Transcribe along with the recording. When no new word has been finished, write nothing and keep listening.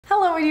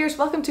my dears,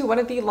 welcome to one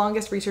of the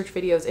longest research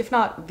videos, if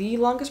not the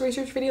longest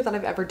research video that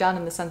I've ever done,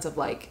 in the sense of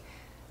like,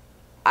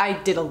 I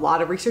did a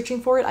lot of researching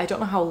for it. I don't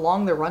know how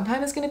long the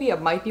runtime is going to be.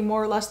 It might be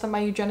more or less than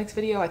my eugenics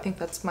video. I think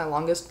that's my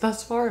longest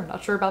thus far. I'm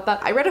not sure about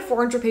that. I read a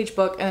 400-page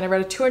book, and then I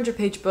read a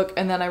 200-page book,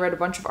 and then I read a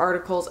bunch of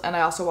articles, and I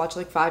also watched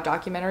like 5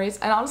 documentaries.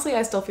 And honestly,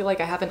 I still feel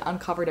like I haven't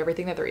uncovered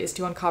everything that there is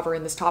to uncover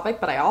in this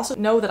topic, but I also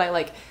know that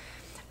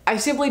I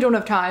simply don't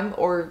have time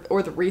or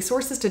the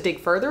resources to dig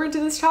further into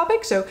this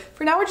topic. So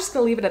for now, we're just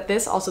gonna leave it at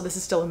this. Also, this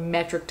is still a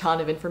metric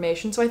ton of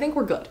information, so I think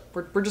we're good.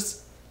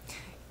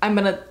 I'm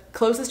gonna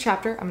close this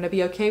chapter. I'm gonna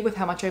be okay with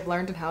how much I've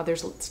learned and how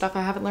there's stuff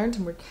I haven't learned,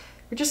 and we're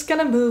just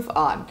gonna move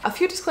on. A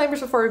few disclaimers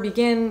before we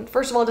begin.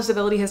 First of all,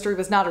 disability history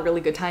was not a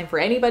really good time for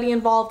anybody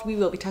involved. We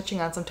will be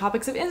touching on some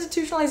topics of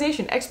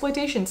institutionalization,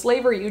 exploitation,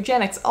 slavery,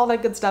 eugenics, all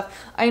that good stuff.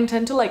 I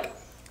intend to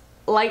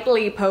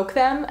lightly poke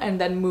them and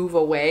then move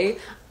away.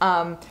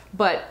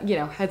 But you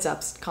know, heads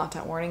ups,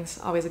 content warnings,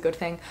 always a good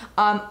thing.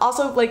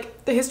 Also,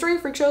 like, the history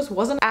of freak shows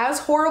wasn't as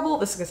horrible.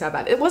 This is gonna sound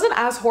bad. It wasn't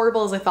as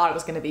horrible as I thought it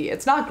was gonna be.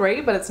 It's not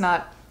great, but it's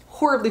not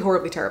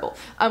horribly terrible.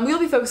 We'll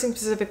be focusing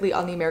specifically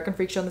on the American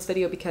Freak Show in this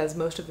video because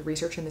most of the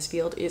research in this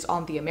field is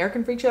on the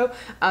American Freak Show.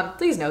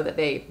 Please know that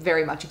they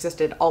very much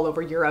existed all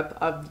over Europe,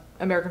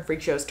 American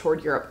Freak Shows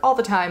toured Europe all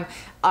the time,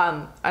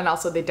 and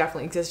also they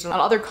definitely existed on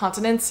other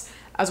continents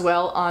as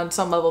well on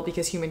some level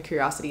because human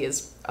curiosity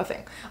is a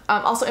thing.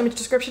 Also, image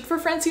description for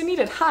friends who need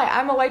it. Hi,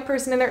 I'm a white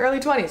person in their early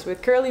 20s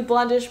with curly,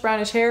 blondish,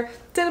 brownish hair.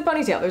 It's in a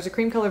ponytail. There's a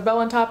cream colored bow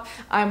on top.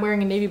 I'm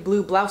wearing a navy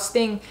blue blouse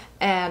thing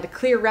and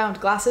clear round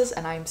glasses,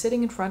 and I'm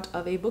sitting in front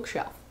of a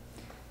bookshelf.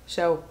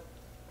 So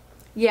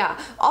yeah.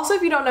 Also,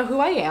 if you don't know who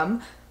I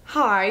am,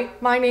 hi,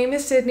 my name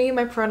is Sydney.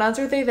 My pronouns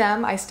are they,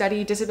 them. I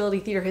study disability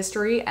theater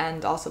history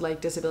and also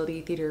like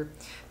disability theater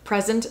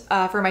present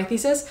for my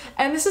thesis,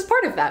 and this is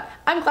part of that.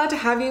 I'm glad to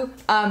have you.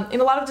 In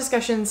a lot of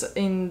discussions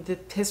in the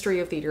history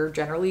of theater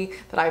generally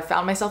that I've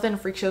found myself in,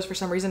 freak shows for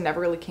some reason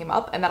never really came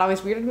up, and that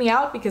always weirded me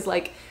out because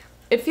like,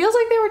 it feels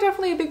like they were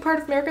definitely a big part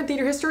of American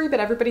theater history, but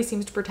everybody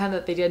seems to pretend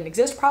that they didn't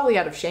exist, probably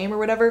out of shame or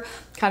whatever,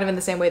 kind of in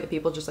the same way that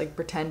people just like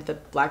pretend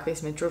that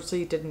blackface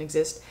minstrelsy didn't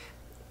exist,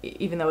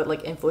 even though it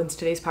like influenced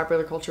today's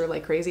popular culture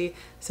like crazy.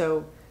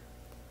 So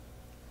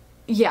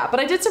yeah, but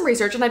I did some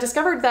research and I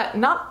discovered that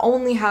not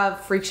only have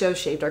freak shows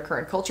shaped our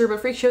current culture, but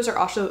freak shows are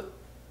also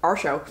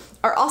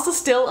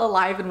still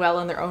alive and well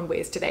in their own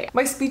ways today.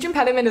 My speech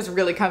impediment is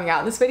really coming out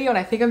in this video, and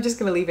I think I'm just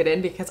gonna leave it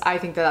in because I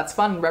think that that's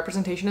fun and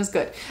representation is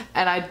good,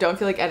 and I don't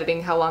feel like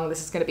editing how long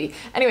this is gonna be.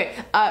 Anyway,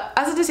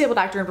 as a disabled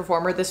actor and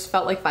performer, this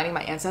felt like finding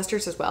my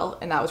ancestors as well,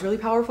 and that was really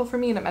powerful for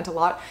me and it meant a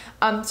lot.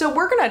 So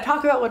we're gonna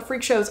talk about what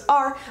freak shows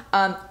are,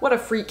 what a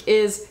freak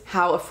is,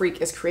 how a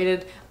freak is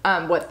created,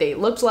 what they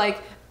looked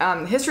like,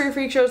 history of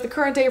freak shows, the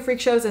current day of freak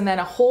shows, and then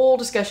a whole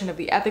discussion of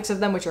the ethics of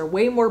them, which are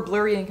way more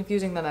blurry and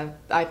confusing than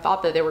I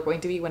thought that they were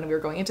going to be when we were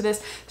going into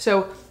this.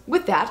 So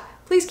with that,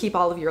 please keep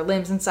all of your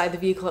limbs inside the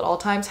vehicle at all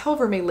times,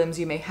 however many limbs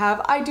you may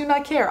have. I do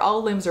not care.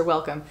 All limbs are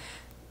welcome.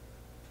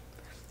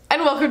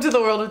 And welcome to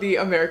the world of the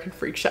American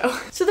Freak Show.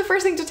 So the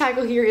first thing to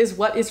tackle here is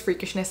what is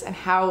freakishness and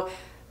how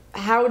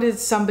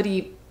does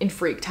somebody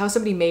enfreaked, how is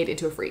somebody made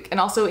into a freak? And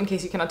also, in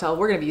case you cannot tell,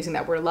 we're going to be using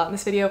that word a lot in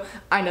this video.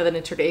 I know that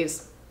in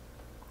today's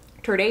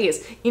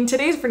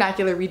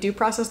vernacular, we do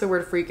process the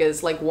word freak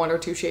as like 1 or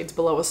 2 shades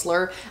below a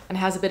slur and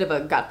has a bit of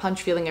a gut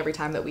punch feeling every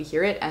time that we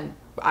hear it, and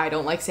I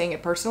don't like saying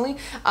it personally.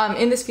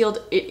 In this field,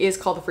 it is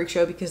called the freak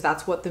show because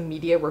that's what the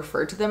media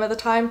referred to them at the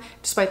time,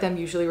 despite them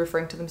usually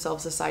referring to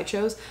themselves as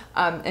sideshows.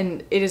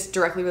 And it is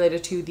directly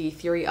related to the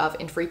theory of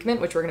enfreakment,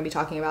 which we're going to be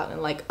talking about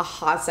in like a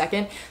hot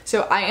second.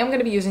 So I am going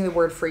to be using the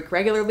word freak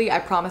regularly. I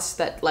promise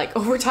that like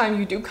over time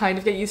you do kind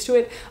of get used to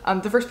it.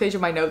 The first page of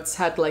my notes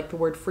had like the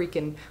word freak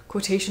in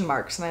quotation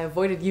marks, and I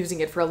avoided using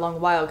it for a long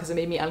while because it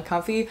made me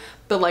uncomfy.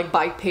 But like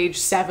by page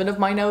 7 of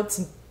my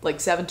notes, like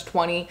 7 to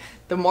 20,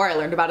 the more I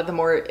learned about it, the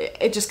more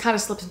it just kind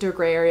of slips into a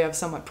gray area of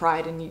somewhat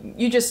pride, and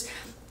you just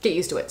get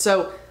used to it.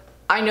 So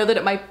I know that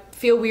it might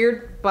feel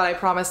weird, but I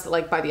promise that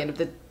like by the end of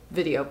the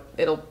video,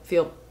 it'll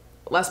feel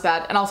less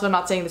bad. And also, I'm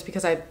not saying this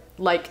because I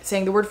like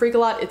saying the word freak a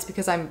lot, it's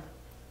because I'm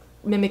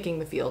mimicking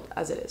the field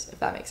as it is, if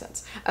that makes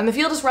sense. And the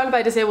field is run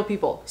by disabled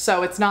people,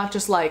 so it's not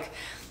just like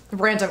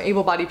random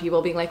able-bodied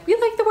people being like, we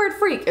like the word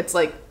freak. It's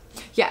like,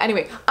 yeah,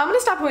 anyway, I'm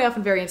gonna stop going off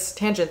on various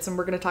tangents and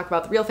we're gonna talk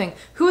about the real thing.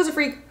 Who is a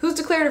freak? Who's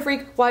declared a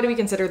freak? Why do we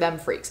consider them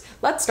freaks?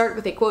 Let's start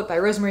with a quote by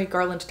Rosemarie,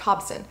 Garland,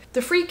 Thomson.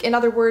 The freak, in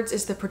other words,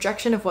 is the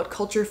projection of what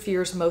culture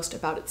fears most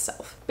about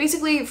itself.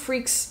 Basically,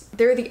 freaks,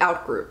 they're the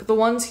out-group, the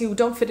ones who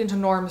don't fit into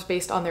norms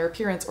based on their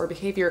appearance or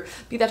behavior,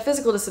 be that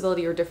physical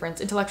disability or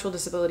difference, intellectual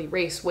disability,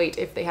 race, weight,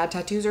 if they had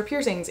tattoos or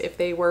piercings, if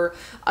they were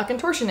a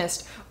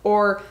contortionist,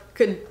 or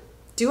could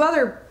do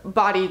other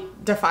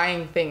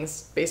body-defying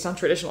things based on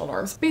traditional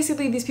norms.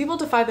 Basically, these people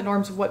defy the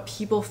norms of what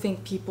people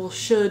think people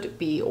should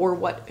be or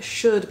what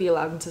should be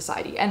allowed in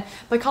society. And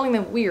by calling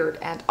them weird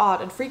and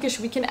odd and freakish,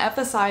 we can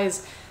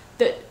emphasize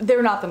that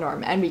they're not the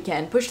norm, and we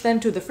can push them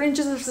to the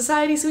fringes of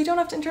society so we don't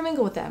have to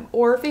intermingle with them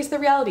or face the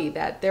reality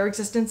that their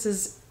existence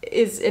is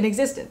is in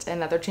existence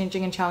and that they're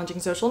changing and challenging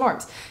social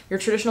norms. Your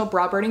traditional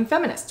bra-burning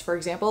feminists, for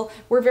example,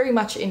 were very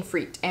much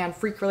enfreaked, and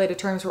freak-related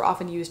terms were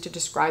often used to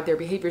describe their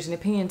behaviors and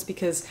opinions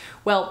because,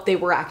 well, they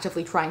were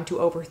actively trying to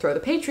overthrow the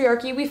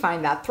patriarchy. We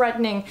find that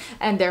threatening,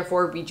 and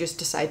therefore we just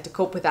decide to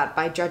cope with that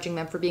by judging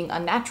them for being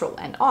unnatural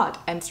and odd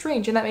and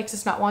strange, and that makes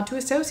us not want to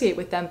associate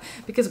with them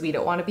because we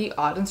don't want to be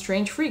odd and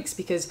strange freaks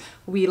because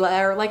we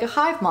are like a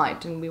hive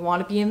mind and we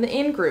want to be in the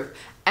in-group.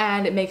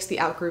 And it makes the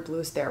out-group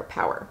lose their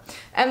power.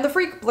 And the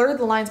freak blurred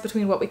the lines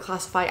between what we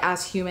classify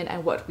as human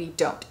and what we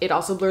don't. It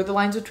also blurred the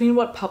lines between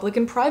what public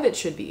and private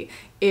should be.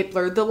 It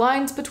blurred the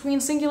lines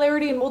between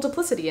singularity and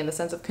multiplicity in the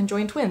sense of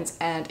conjoined twins,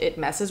 and it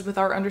messes with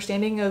our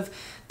understanding of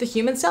the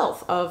human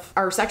self, of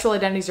our sexual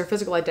identities, our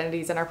physical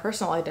identities, and our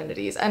personal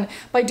identities. And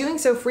by doing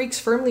so, freaks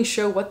firmly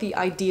show what the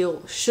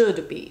ideal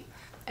should be.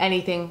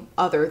 Anything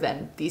other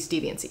than these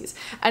deviancies.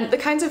 And the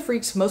kinds of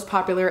freaks most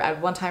popular at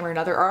one time or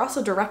another are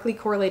also directly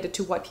correlated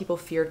to what people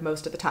feared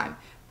most of the time.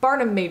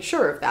 Barnum made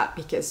sure of that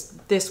because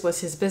this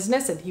was his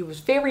business and he was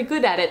very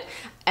good at it,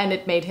 and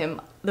it made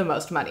him the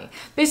most money.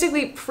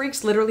 Basically,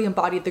 freaks literally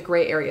embodied the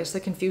gray areas,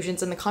 the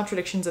confusions and the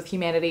contradictions of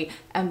humanity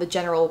and the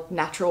general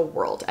natural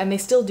world, and they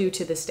still do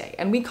to this day.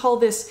 And we call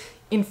this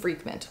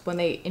enfreakment, when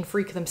they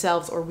enfreak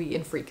themselves or we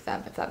enfreak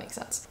them, if that makes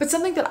sense. But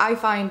something that I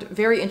find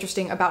very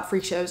interesting about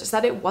freak shows is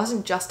that it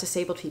wasn't just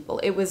disabled people.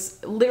 It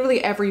was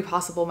literally every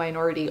possible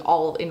minority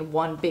all in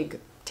one big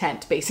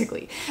tent,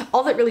 basically.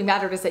 All that really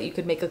mattered is that you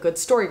could make a good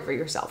story for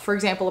yourself. For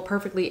example, a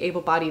perfectly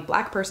able-bodied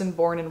Black person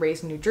born and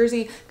raised in New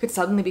Jersey could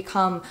suddenly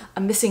become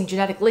a missing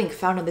genetic link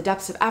found in the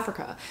depths of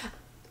Africa.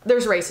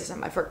 There's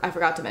racism. I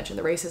forgot to mention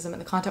the racism in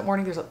the content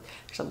warning. There's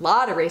a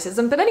lot of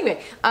racism. But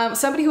anyway,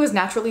 somebody who is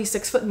naturally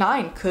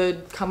 6'9"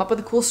 could come up with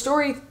a cool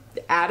story,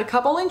 add a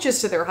couple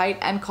inches to their height,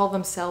 and call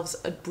themselves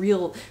a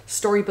real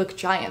storybook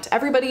giant.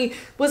 Everybody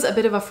was a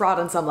bit of a fraud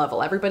on some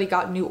level. Everybody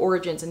got new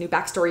origins and new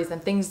backstories,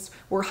 and things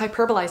were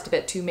hyperbolized a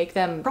bit to make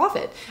them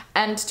profit.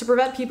 And to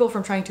prevent people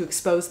from trying to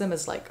expose them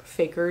as like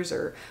fakers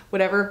or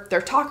whatever,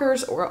 their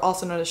talkers, or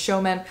also known as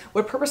showmen,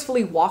 would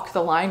purposefully walk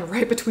the line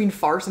right between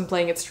farce and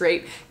playing it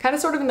straight, kind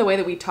of sort of in the way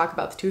that we talk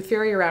about the tooth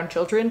fairy around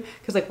children,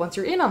 because like once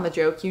you're in on the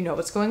joke, you know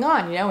what's going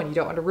on, you know, and you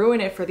don't want to ruin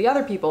it for the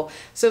other people.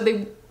 So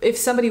if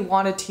somebody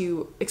wanted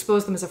to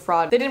expose them as a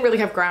fraud, they didn't really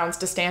have grounds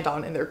to stand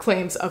on in their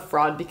claims of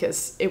fraud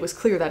because it was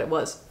clear that it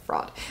was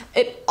fraud.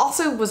 It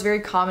also was very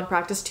common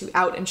practice to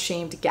out and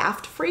shamed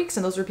gaffed freaks,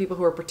 and those were people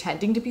who were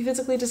pretending to be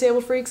physically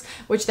disabled freaks,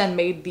 which then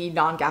made the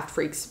non-gaffed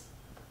freaks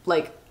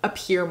like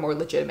appear more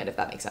legitimate, if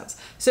that makes sense.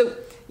 So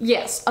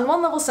yes, on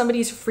one level,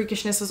 somebody's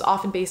freakishness was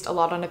often based a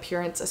lot on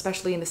appearance,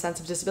 especially in the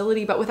sense of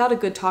disability, but without a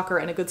good talker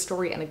and a good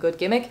story and a good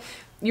gimmick,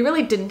 you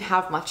really didn't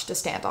have much to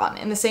stand on.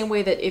 In the same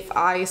way that if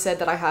I said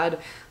that I had,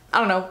 I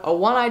don't know, a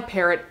one-eyed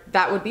parrot,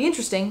 that would be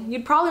interesting.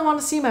 You'd probably want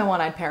to see my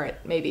one-eyed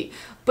parrot, maybe.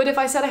 But if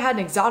I said I had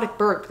an exotic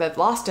bird that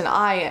lost an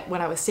eye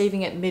when I was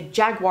saving it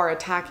mid-jaguar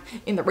attack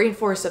in the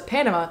rainforest of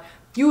Panama,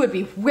 you would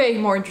be way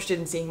more interested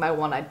in seeing my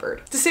one-eyed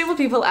bird. Disabled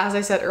people, as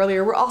I said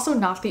earlier, were also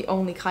not the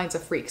only kinds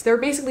of freaks. There are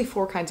basically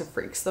 4 kinds of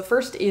freaks. The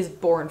first is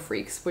born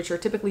freaks, which are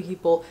typically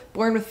people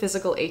born with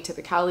physical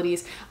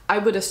atypicalities. I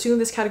would assume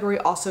this category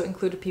also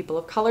included people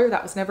of color.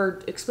 That was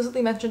never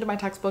explicitly mentioned in my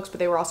textbooks, but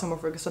they were also more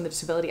focused on the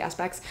disability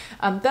aspects.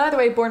 But either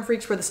way, born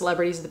freaks were the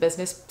celebrities of the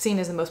business, seen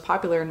as the most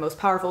popular and most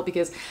powerful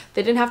because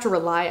they didn't have to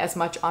rely as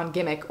much on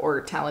gimmick or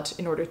talent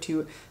in order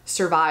to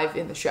survive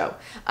in the show.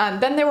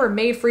 Then there were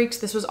made freaks.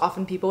 This was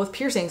often people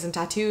with piercings and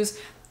tattoos.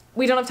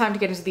 We don't have time to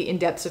get into the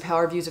in-depths of how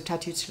our views of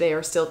tattoos today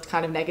are still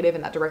kind of negative,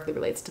 and that directly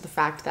relates to the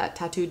fact that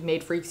tattooed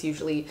made freaks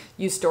usually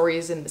use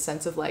stories in the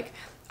sense of like,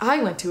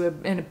 I went to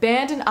an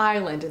abandoned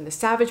island and the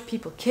savage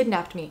people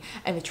kidnapped me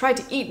and they tried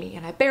to eat me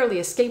and I barely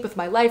escaped with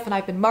my life and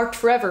I've been marked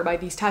forever by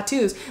these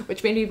tattoos,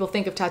 which made people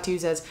think of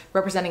tattoos as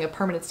representing a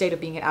permanent state of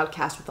being an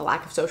outcast with a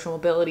lack of social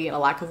mobility and a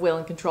lack of will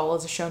and control,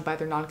 as is shown by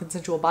their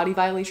non-consensual body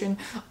violation,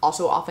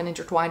 also often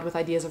intertwined with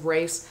ideas of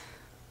race.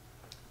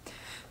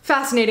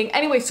 Fascinating.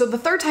 Anyway, so the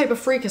third type of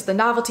freak is the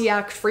novelty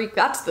act freak.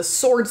 That's the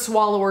sword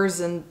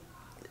swallowers and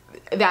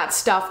that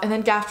stuff. And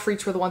then gaffed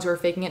freaks were the ones who were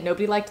faking it.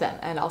 Nobody liked them.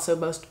 And also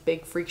most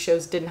big freak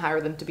shows didn't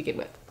hire them to begin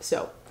with.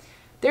 So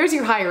there's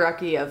your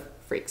hierarchy of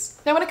freaks.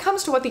 Now, when it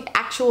comes to what the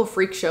actual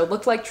freak show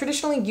looked like,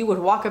 traditionally you would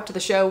walk up to the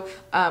show,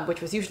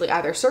 which was usually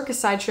either a circus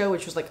sideshow,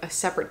 which was like a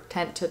separate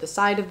tent to the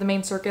side of the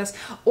main circus,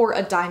 or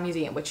a dime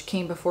museum, which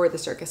came before the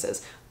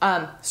circuses.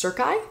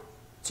 Circi?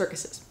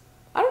 Circuses.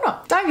 I don't know.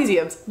 Dime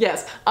museums,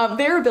 yes.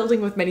 They were a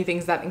building with many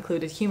things that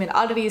included human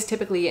oddities,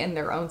 typically in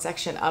their own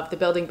section of the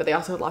building, but they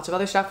also had lots of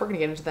other stuff. We're gonna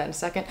get into that in a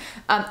second.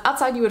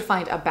 Outside you would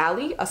find a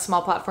bally, a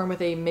small platform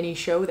with a mini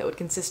show that would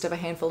consist of a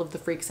handful of the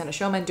freaks and a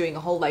showman doing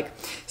a whole like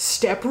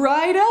step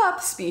right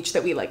up speech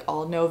that we like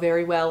all know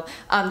very well.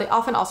 They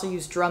often also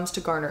use drums to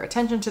garner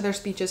attention to their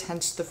speeches,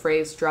 hence the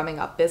phrase drumming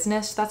up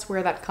business. That's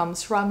where that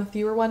comes from, if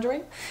you were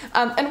wondering.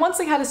 And once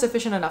they had a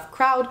sufficient enough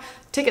crowd,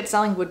 ticket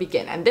selling would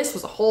begin. And this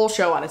was a whole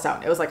show on its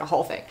own. It was like a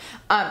whole thing.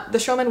 The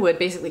showman would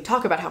basically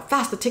talk about how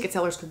fast the ticket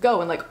sellers could go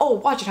and like, oh,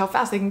 watch it, how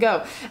fast they can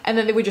go. And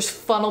then they would just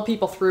funnel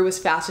people through as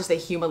fast as they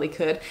humanly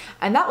could.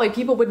 And that way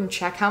people wouldn't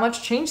check how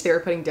much change they were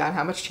putting down,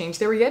 how much change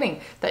they were getting.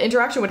 The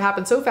interaction would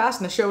happen so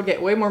fast and the show would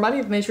get way more money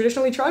than they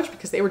traditionally charged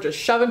because they were just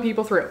shoving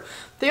people through.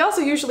 They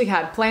also usually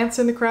had plants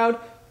in the crowd.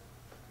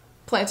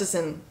 Plants as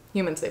in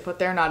humans they put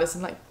there, not as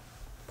in like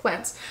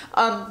plants.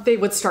 They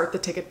would start the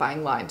ticket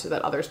buying line so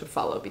that others would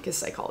follow because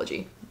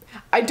psychology.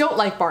 I don't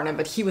like Barnum,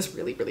 but he was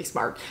really, really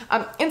smart.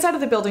 Inside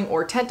of the building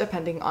or tent,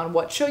 depending on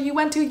what show you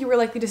went to, you were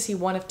likely to see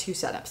one of two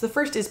setups. The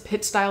first is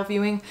pit-style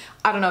viewing.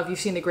 I don't know if you've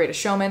seen The Greatest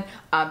Showman,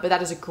 but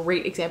that is a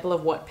great example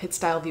of what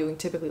pit-style viewing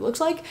typically looks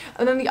like.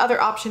 And then the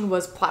other option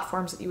was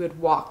platforms that you would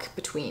walk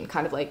between,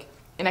 kind of like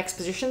an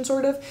exposition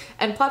sort of,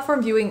 and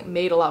platform viewing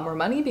made a lot more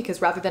money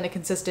because rather than a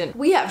consistent,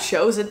 we have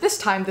shows at this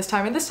time, this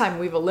time, and this time, and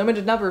we have a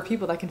limited number of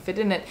people that can fit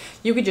in it,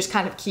 you could just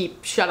kind of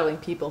keep shuttling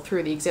people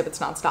through the exhibits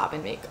nonstop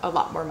and make a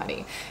lot more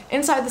money.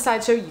 Inside the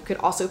sideshow, you could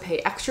also pay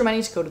extra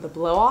money to go to the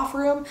blow-off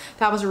room.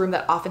 That was a room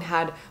that often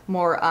had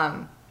more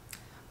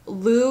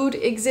lewd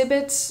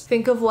exhibits.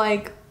 Think of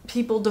like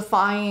people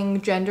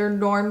defying gender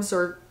norms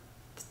or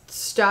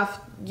stuff.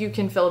 You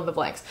can fill in the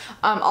blanks.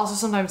 Also,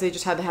 sometimes they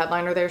just had the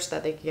headliner there so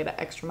that they could get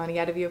extra money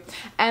out of you.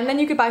 And then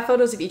you could buy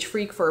photos of each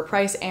freak for a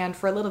price and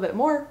for a little bit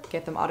more,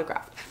 get them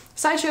autographed.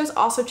 Sideshows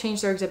also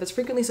changed their exhibits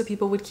frequently so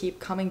people would keep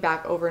coming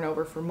back over and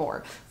over for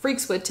more.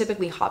 Freaks would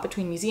typically hop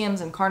between museums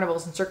and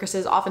carnivals and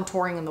circuses, often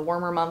touring in the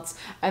warmer months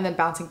and then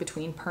bouncing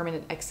between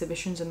permanent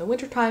exhibitions in the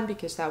wintertime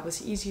because that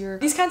was easier.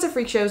 These kinds of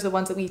freak shows, the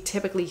ones that we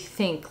typically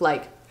think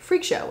like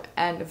freak show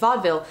and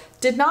vaudeville,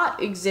 did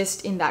not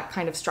exist in that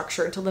kind of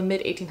structure until the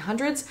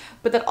mid-1800s,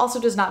 but that also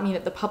does not mean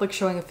that the public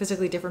showing of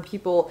physically different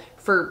people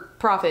for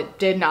profit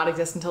did not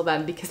exist until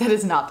then, because that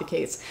is not the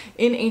case.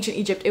 In ancient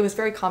Egypt, it was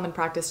very common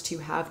practice to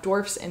have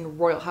dwarfs in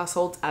royal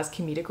households as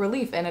comedic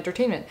relief and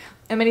entertainment.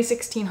 And many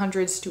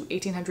 1600s to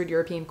 1800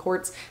 European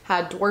courts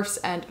had dwarfs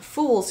and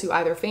fools who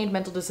either feigned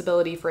mental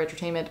disability for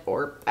entertainment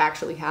or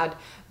actually had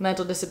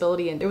mental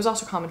disability, and it was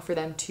also common for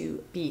them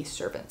to be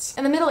servants.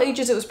 In the Middle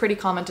Ages, it was pretty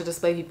common to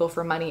display people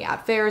for money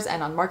at fairs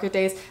and on market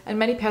days, and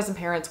many peasant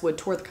parents would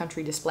tour the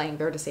country displaying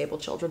their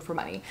disabled children for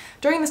money.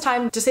 During this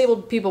time,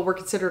 disabled people were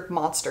considered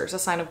monsters, a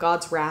sign of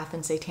God's wrath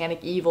and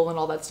satanic evil and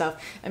all that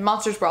stuff, and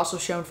monsters were also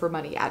shown for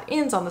money at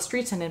inns, on the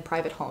streets, and in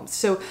private homes.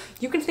 So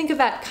you can think of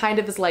that kind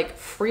of as like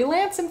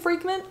freelance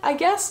enfreakment, I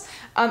guess.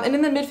 And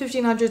in the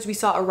mid-1500s, we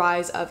saw a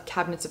rise of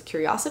cabinets of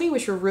curiosity,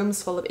 which were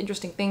rooms full of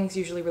interesting things,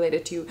 usually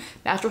related to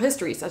natural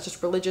history, such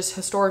as religious,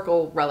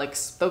 historical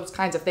relics, those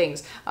kinds of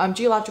things,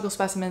 geological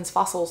specimens,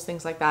 fossils,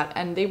 things like that.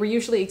 And they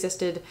usually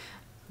existed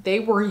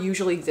in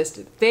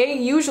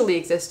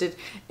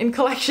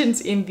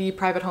collections in the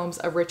private homes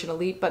of rich and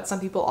elite, but some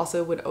people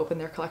also would open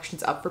their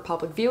collections up for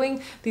public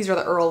viewing. These are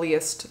the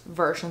earliest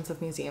versions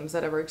of museums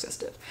that ever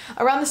existed.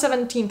 Around the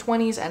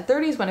 1720s and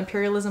 30s, when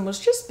imperialism was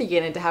just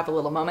beginning to have a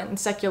little moment and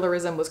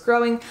secularism was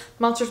growing,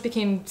 monsters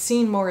became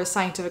seen more as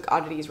scientific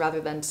oddities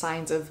rather than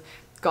signs of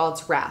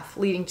God's wrath,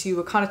 leading to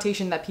a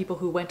connotation that people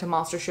who went to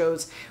monster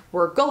shows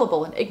were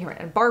gullible and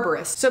ignorant and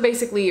barbarous. So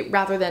basically,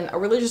 rather than a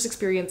religious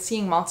experience,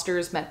 seeing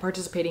monsters meant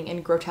participating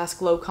in grotesque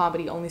low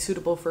comedy only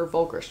suitable for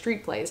vulgar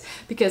street plays.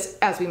 Because,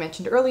 as we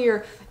mentioned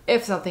earlier,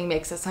 if something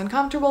makes us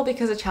uncomfortable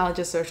because it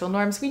challenges social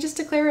norms, we just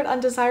declare it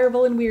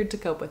undesirable and weird to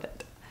cope with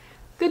it.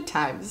 Good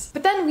times.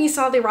 But then we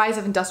saw the rise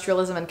of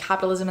industrialism and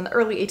capitalism in the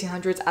early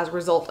 1800s as a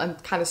result,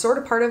 and kind of sort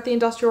of part of the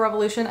Industrial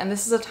Revolution, and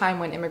this is a time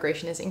when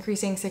immigration is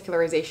increasing,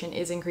 secularization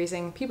is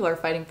increasing, people are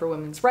fighting for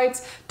women's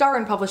rights.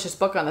 Darwin published his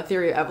book on the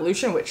theory of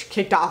evolution, which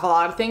kicked off a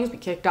lot of things. We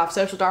kicked off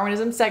social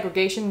Darwinism,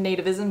 segregation,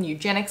 nativism,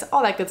 eugenics,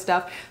 all that good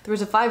stuff. There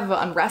was a vibe of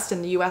unrest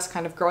in the US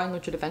kind of growing,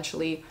 which would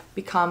eventually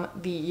become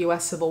the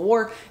US Civil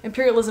War.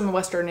 Imperialism and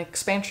Western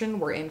expansion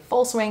were in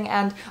full swing,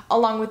 and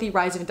along with the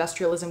rise of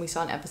industrialism, we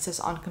saw an emphasis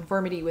on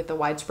conformity with the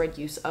widespread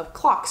use of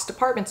clocks,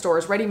 department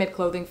stores, ready-made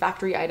clothing,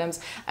 factory items,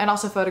 and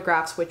also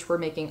photographs, which were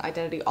making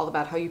identity all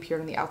about how you appeared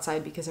on the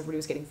outside because everybody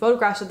was getting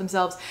photographs of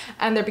themselves,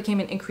 and there became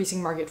an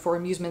increasing market for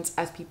amusements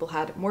as people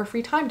had more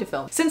free time to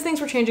film. Since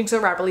things were changing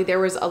so rapidly, there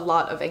was a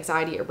lot of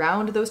anxiety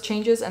around those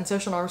changes, and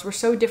social norms were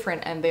so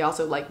different, and they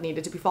also like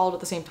needed to be followed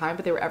at the same time,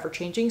 but they were ever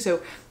changing,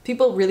 so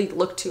people really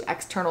looked to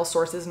external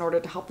sources in order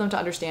to help them to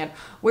understand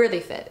where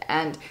they fit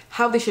and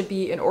how they should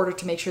be in order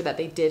to make sure that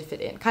they did fit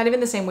in. Kind of in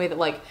the same way that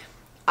like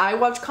I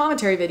watch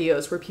commentary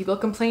videos where people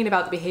complain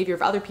about the behavior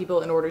of other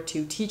people in order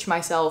to teach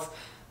myself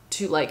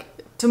to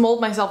mold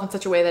myself in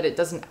such a way that it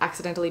doesn't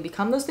accidentally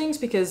become those things,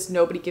 because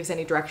nobody gives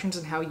any directions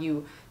on how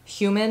you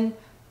human.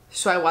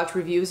 So I watch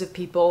reviews of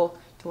people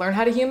to learn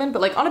how to human,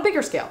 but like on a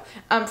bigger scale.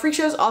 Freak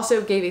shows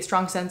also gave a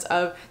strong sense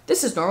of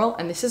this is normal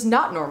and this is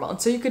not normal, and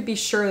so you could be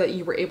sure that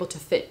you were able to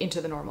fit into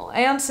the normal.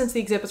 And since the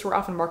exhibits were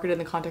often marketed in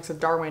the context of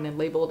Darwin and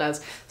labeled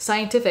as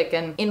scientific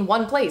and in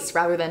one place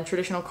rather than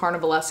traditional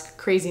carnivalesque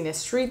craziness,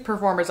 street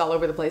performers all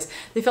over the place,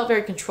 they felt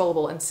very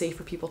controllable and safe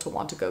for people to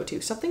want to go to.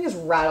 Something is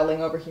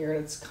rattling over here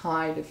and it's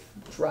kind of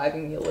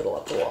driving me a little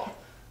up the wall.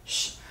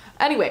 Shh.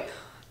 Anyway,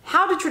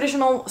 How did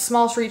traditional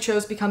small street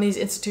shows become these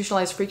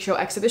institutionalized freak show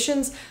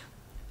exhibitions?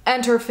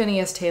 Enter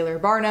Phineas Taylor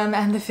Barnum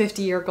and the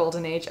 50-year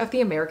golden age of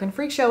the American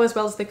freak show, as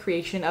well as the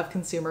creation of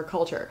consumer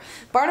culture.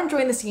 Barnum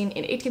joined the scene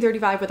in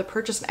 1835 with the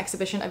purchase and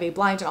exhibition of a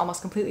blind and almost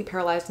completely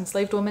paralyzed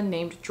enslaved woman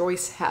named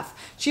Joyce Heth.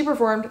 She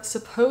performed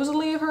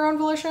supposedly of her own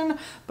volition,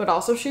 but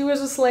also she was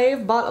a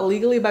slave bought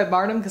illegally by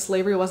Barnum because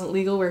slavery wasn't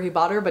legal where he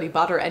bought her, but he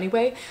bought her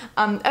anyway,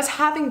 as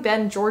having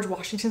been George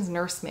Washington's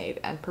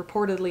nursemaid and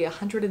purportedly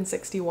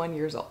 161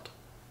 years old.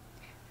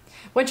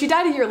 When she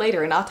died a year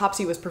later, an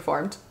autopsy was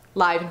performed,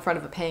 live in front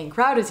of a paying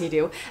crowd as he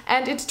do,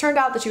 and it turned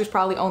out that she was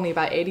probably only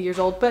about 80 years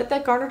old, but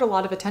that garnered a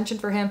lot of attention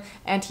for him,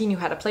 and he knew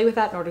how to play with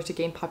that in order to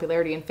gain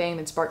popularity and fame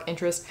and spark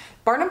interest.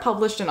 Barnum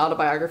published an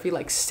autobiography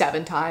like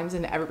 7 times,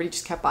 and everybody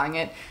just kept buying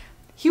it.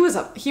 He was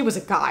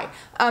a guy.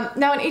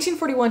 Now in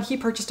 1841, he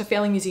purchased a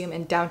failing museum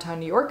in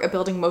downtown New York, a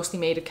building mostly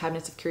made of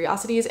cabinets of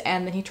curiosities,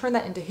 and then he turned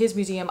that into his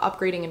museum,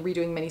 upgrading and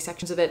redoing many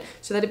sections of it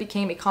so that it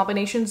became a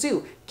combination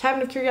zoo,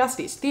 cabinet of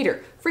curiosities,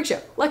 theater, freak show,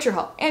 lecture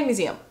hall, and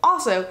museum.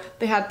 Also,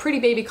 they had pretty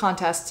baby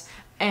contests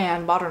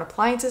and modern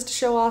appliances to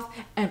show off,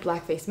 and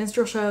blackface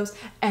minstrel shows,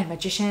 and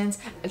magicians,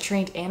 and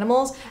trained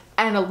animals,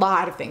 and a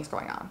lot of things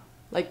going on.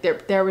 Like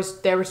there was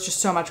just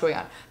so much going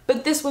on.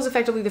 But this was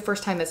effectively the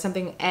first time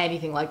that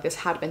anything like this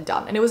had been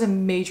done. And it was a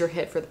major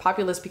hit for the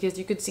populace because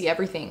you could see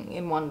everything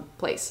in one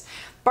place.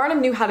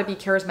 Barnum knew how to be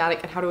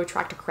charismatic and how to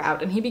attract a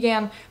crowd, and he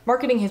began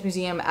marketing his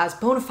museum as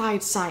bona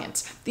fide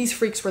science. These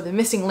freaks were the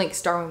missing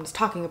links Darwin was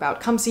talking about.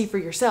 Come see for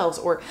yourselves.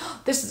 Or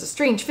this is a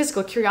strange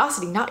physical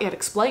curiosity not yet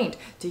explained.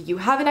 Do you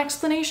have an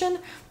explanation?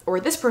 Or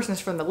this person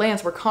is from the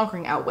lands we're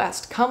conquering out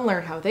west. Come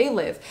learn how they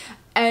live.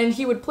 And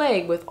he would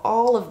play with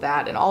all of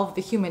that and all of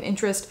the human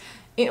interest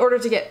in order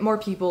to get more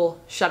people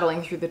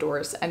shuttling through the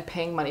doors and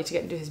paying money to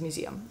get into his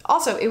museum.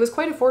 Also, it was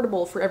quite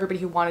affordable for everybody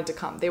who wanted to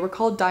come. They were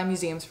called dime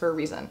museums for a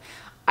reason.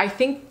 I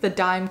think the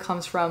dime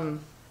comes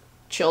from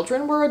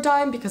children were a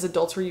dime because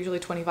adults were usually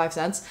 25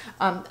 cents.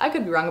 I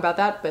could be wrong about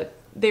that, but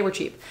they were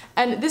cheap.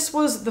 And this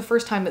was the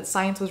first time that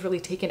science was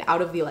really taken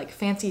out of the like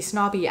fancy,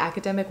 snobby,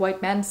 academic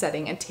white men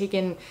setting and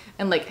taken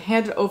and like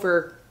handed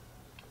over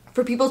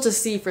for people to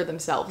see for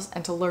themselves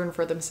and to learn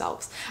for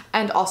themselves,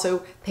 and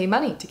also pay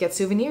money to get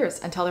souvenirs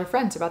and tell their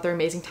friends about their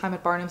amazing time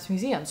at Barnum's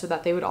museum so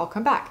that they would all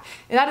come back.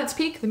 And at its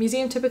peak, the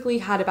museum typically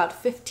had about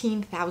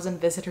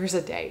 15,000 visitors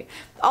a day.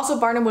 Also,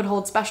 Barnum would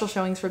hold special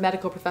showings for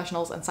medical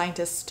professionals and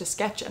scientists to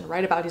sketch and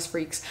write about his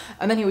freaks,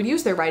 and then he would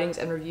use their writings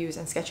and reviews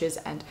and sketches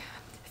and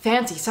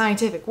fancy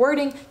scientific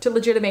wording to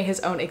legitimate his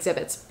own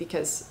exhibits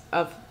because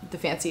of the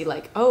fancy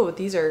like, oh,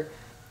 these are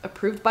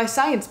approved by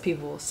science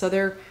people, so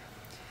they're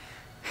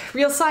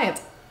real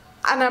science.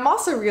 And I'm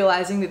also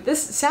realizing that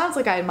this sounds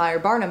like I admire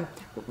Barnum.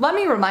 Let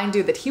me remind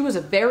you that he was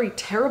a very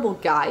terrible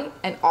guy,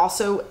 and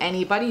also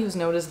anybody who's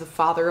known as the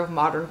father of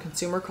modern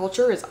consumer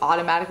culture is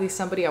automatically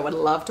somebody I would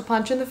love to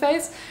punch in the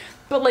face.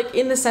 But like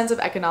in the sense of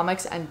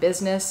economics and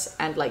business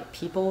and like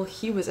people,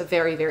 he was a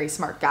very, very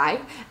smart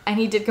guy, and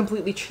he did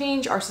completely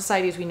change our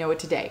society as we know it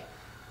today.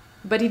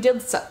 But he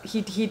did suck. He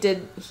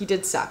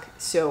did suck.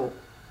 So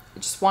I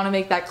just want to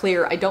make that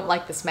clear. I don't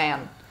like this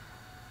man,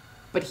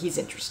 but he's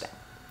interesting.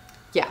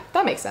 Yeah,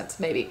 that makes sense,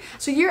 maybe.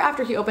 So a year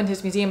after he opened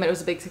his museum and it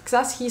was a big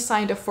success, he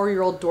signed a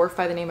 4-year-old dwarf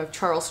by the name of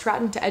Charles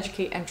Stratton to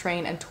educate and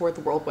train and tour the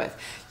world with.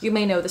 You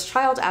may know this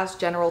child as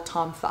General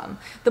Tom Thumb.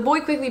 The boy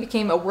quickly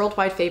became a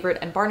worldwide favorite,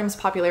 and Barnum's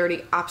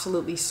popularity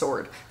absolutely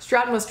soared.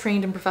 Stratton was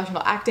trained in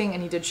professional acting,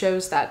 and he did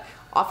shows that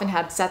often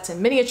had sets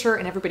in miniature,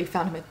 and everybody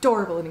found him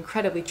adorable and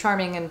incredibly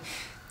charming, and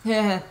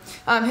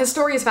his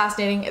story is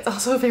fascinating. It's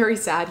also very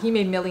sad. He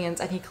made millions,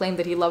 and he claimed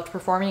that he loved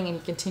performing, and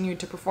he continued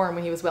to perform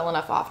when he was well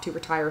enough off to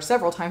retire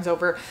several times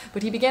over,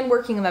 but he began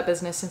working in that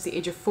business since the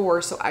age of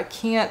 4, so I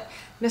can't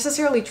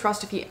necessarily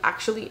trust if he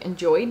actually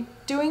enjoyed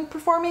doing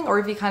performing or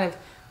if he kind of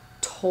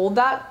told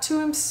that to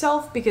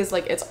himself because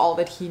like it's all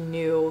that he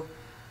knew,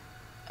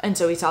 and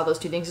so he saw those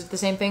two things as the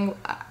same thing.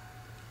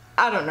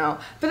 I don't know.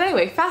 But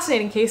anyway,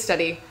 fascinating case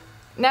study.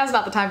 Now's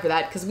not the time for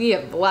that because we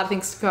have a lot of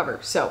things to cover,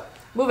 so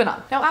moving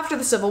on. Now, after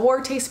the Civil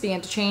War, tastes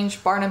began to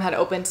change. Barnum had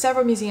opened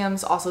several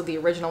museums. Also, the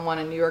original one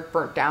in New York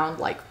burnt down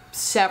like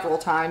several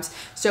times.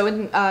 So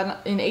in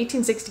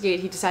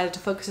 1868, he decided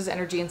to focus his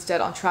energy instead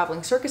on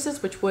traveling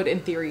circuses, which would, in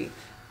theory,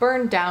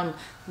 burn down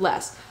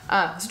less.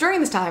 So during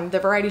this time, the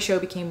variety show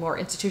became more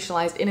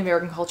institutionalized in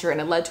American culture,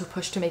 and it led to a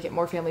push to make it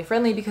more family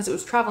friendly because it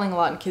was traveling a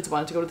lot and kids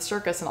wanted to go to the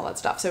circus and all that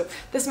stuff. So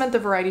this meant the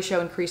variety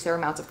show increased their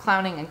amounts of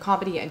clowning and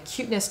comedy and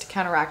cuteness to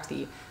counteract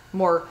the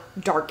more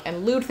dark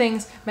and lewd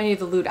things. Many of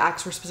the lewd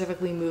acts were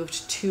specifically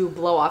moved to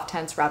blow-off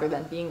tents rather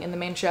than being in the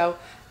main show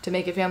to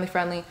make it family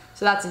friendly,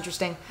 so that's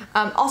interesting.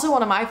 Also,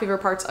 one of my favorite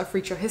parts of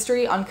freak show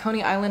history, on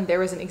Coney Island there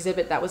was an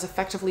exhibit that was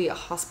effectively a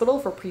hospital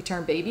for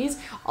preterm babies.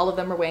 All of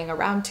them were weighing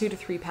around 2 to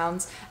 3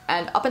 pounds,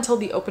 and up until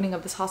the opening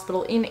of this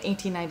hospital in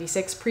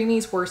 1896,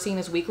 preemies were seen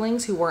as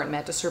weaklings who weren't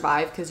meant to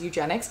survive because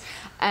eugenics,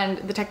 and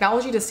the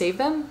technology to save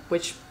them,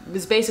 which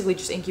was basically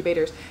just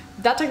incubators,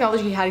 that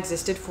technology had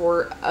existed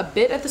for a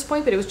bit at this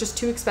point, but it was just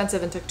too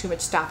expensive and took too much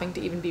staffing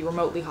to even be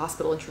remotely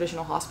hospital in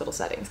traditional hospital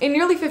settings. In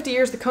nearly 50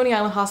 years, the Coney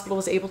Island Hospital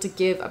was able to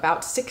give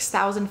about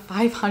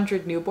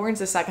 6,500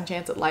 newborns a second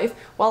chance at life,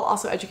 while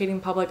also educating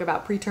the public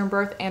about preterm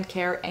birth and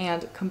care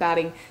and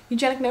combating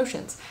eugenic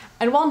notions.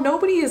 And while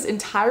nobody is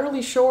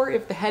entirely sure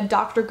if the head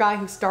doctor guy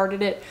who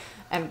started it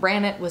and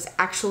ran it was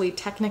actually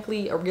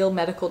technically a real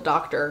medical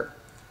doctor,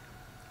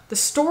 the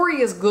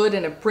story is good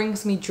and it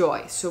brings me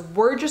joy, so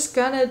we're just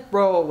gonna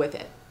roll with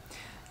it.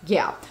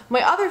 Yeah.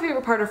 My other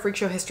favorite part of freak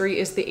show history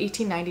is the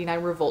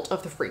 1899 Revolt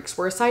of the Freaks,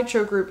 where a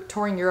sideshow group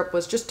touring Europe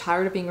was just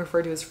tired of being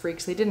referred to as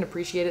freaks. They didn't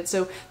appreciate it,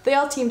 so they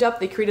all teamed up.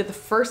 They created the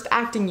first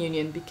acting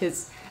union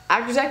because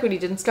Actors' Equity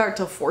didn't start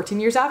till 14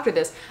 years after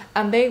this,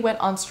 and they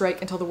went on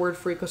strike until the word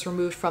freak was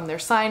removed from their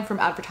sign, from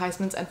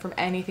advertisements, and from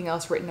anything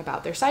else written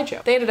about their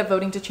sideshow. They ended up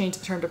voting to change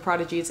the term to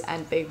prodigies,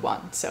 and they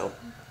won, so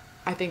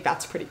I think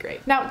that's pretty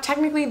great. Now,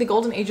 technically, the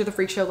golden age of the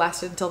freak show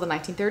lasted until the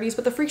 1930s,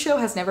 but the freak show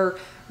has never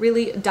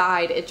really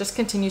died. It just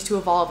continues to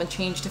evolve and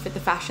change to fit the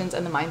fashions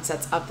and the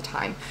mindsets of the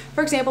time.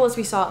 For example, as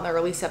we saw in the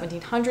early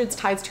 1700s,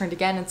 tides turned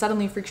again, and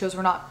suddenly freak shows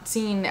were not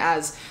seen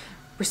as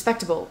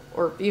respectable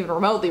or even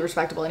remotely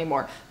respectable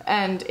anymore,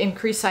 and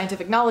increased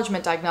scientific knowledge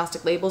meant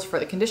diagnostic labels for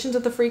the conditions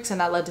of the freaks,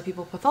 and that led to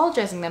people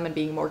pathologizing them and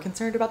being more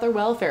concerned about their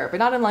welfare, but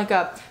not in like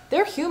a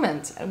they're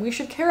humans and we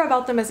should care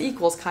about them as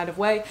equals kind of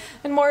way,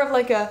 and more of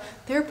like a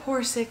they're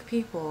poor sick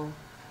people,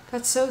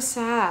 that's so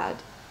sad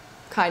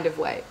kind of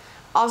way.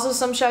 Also,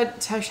 some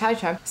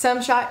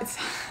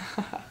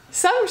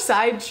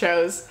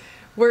sideshows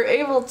were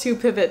able to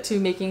pivot to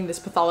making this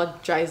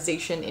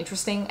pathologization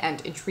interesting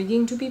and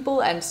intriguing to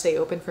people and stay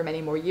open for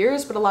many more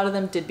years, but a lot of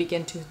them did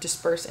begin to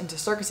disperse into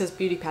circuses,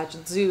 beauty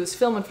pageants, zoos,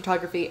 film and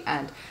photography,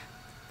 and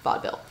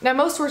vaudeville. Now,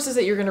 most sources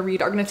that you're going to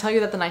read are going to tell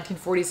you that the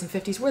 1940s and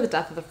 50s were the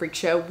death of the freak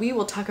show. We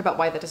will talk about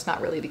why that is not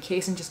really the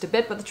case in just a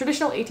bit, but the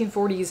traditional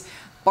 1840s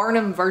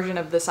Barnum version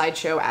of the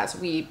sideshow as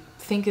we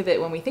think of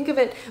it when we think of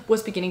it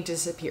was beginning to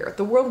disappear.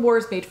 The world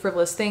wars made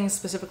frivolous things,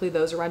 specifically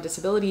those around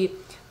disability,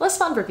 less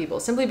fun for people,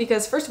 simply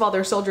because, first of all,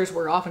 their soldiers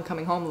were often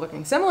coming home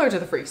looking similar to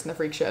the freaks in the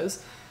freak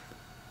shows.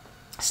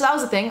 So that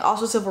was the thing.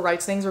 Also, civil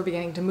rights things were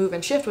beginning to move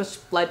and shift, which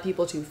led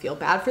people to feel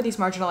bad for these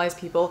marginalized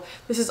people.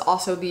 This is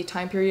also the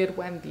time period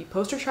when the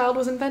poster child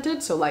was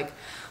invented. So like,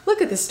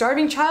 look at this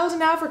starving child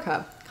in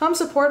Africa. Come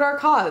support our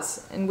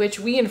cause, in which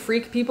we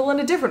enfreak people in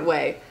a different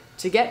way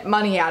to get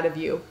money out of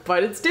you,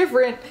 but it's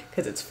different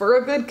because it's for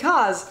a good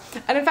cause.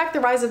 And in fact, the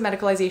rise of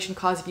medicalization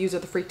caused views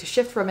of the freak to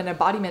shift from an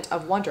embodiment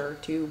of wonder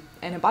to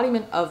an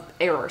embodiment of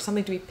error,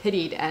 something to be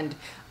pitied and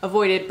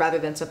avoided rather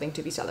than something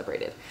to be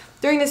celebrated.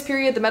 During this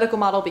period, the medical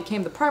model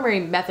became the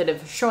primary method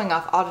of showing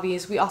off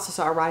oddities. We also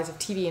saw a rise of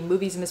TV and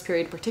movies in this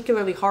period,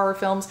 particularly horror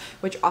films,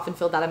 which often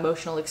filled that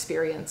emotional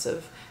experience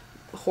of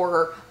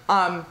horror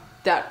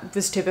that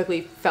was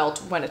typically felt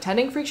when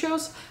attending freak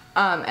shows.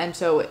 And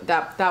so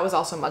that was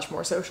also much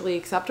more socially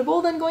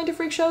acceptable than going to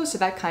freak shows, so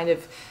that kind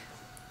of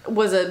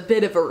was a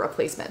bit of a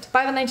replacement.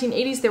 By the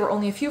 1980s, there were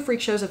only a few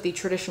freak shows of the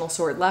traditional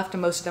sort left,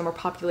 and most of them were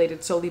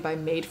populated solely by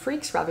made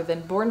freaks rather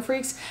than born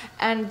freaks,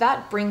 and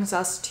that brings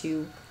us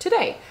to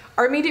today.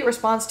 Our immediate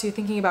response to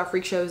thinking about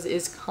freak shows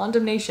is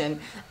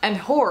condemnation and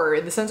horror,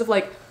 in the sense of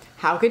like,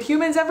 how could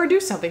humans ever do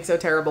something so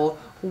terrible?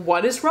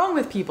 What is wrong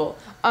with people?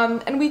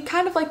 And we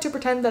kind of like to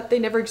pretend that they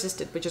never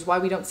existed, which is why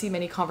we don't see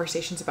many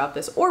conversations about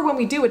this. Or when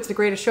we do, it's The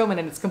Greatest Showman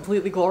and it's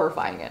completely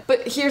glorifying it.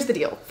 But here's the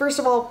deal. First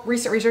of all,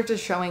 recent research is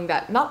showing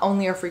that not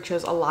only are freak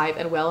shows alive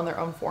and well in their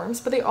own forms,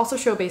 but they also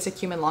show basic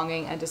human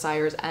longing and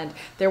desires, and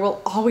there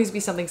will always be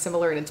something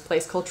similar in its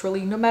place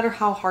culturally, no matter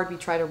how hard we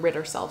try to rid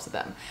ourselves of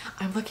them.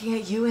 I'm looking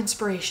at you,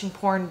 inspiration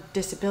porn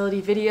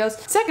disability videos.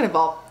 Second of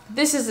all,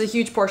 this is a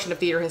huge portion of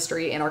theater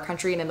history in our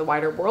country and in the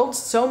wider world.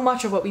 So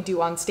much of what we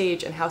do on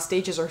stage and how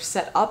stages are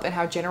set up and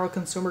how general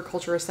consumer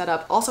culture is set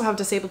up, also how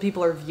disabled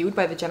people are viewed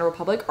by the general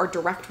public, are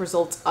direct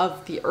results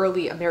of the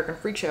early American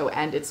freak show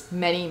and its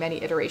many,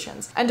 many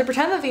iterations. And to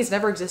pretend that these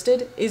never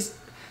existed is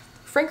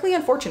frankly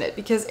unfortunate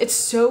because it's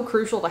so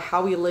crucial to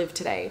how we live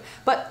today.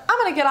 But I'm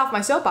gonna get off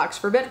my soapbox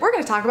for a bit. We're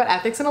gonna talk about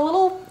ethics in a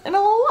little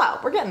while.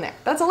 We're getting there.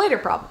 That's a later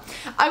problem.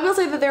 I will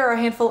say that there are a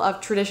handful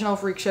of traditional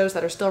freak shows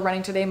that are still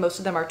running today. Most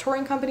of them are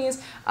touring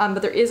companies,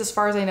 but there is, as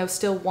far as I know,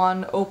 still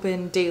one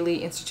open,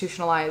 daily,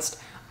 institutionalized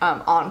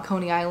on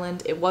Coney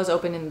Island. It was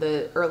open in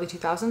the early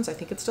 2000s. I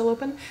think it's still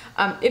open.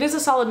 It is a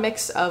solid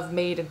mix of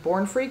made and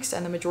born freaks,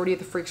 and the majority of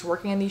the freaks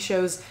working in these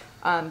shows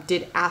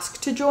did ask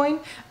to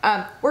join.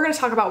 We're going to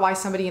talk about why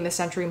somebody in this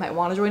century might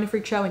want to join a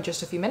freak show in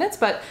just a few minutes,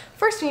 but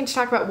first we need to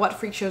talk about what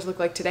freak shows look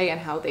like today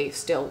and how they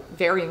still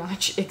very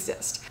much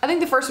exist. I think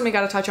the first one we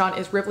got to touch on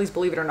is Ripley's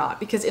Believe It or Not,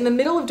 because in the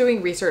middle of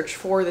doing research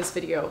for this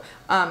video,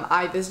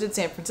 I visited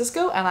San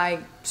Francisco and I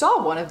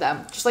saw one of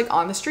them just like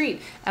on the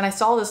street, and I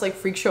saw this like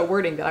freak show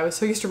wording that I was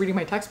so used to reading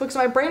my textbooks,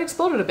 and my brain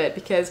exploded a bit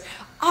because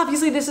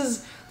obviously this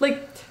is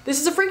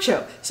a freak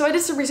show. So I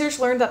did some research,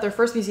 learned that their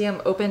first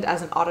museum opened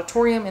as an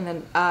auditorium and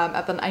then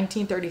at the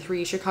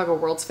 1933 Chicago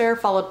World's Fair,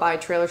 followed by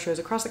trailer shows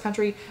across the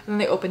country, and then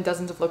they opened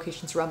dozens of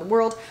locations around the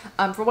world.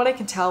 From what I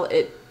can tell,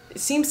 it It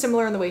seems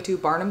similar in the way too.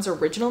 Barnum's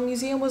original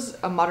museum was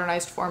a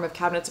modernized form of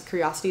cabinets of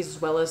curiosities as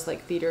well as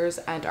like theaters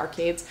and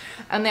arcades.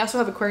 And they also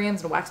have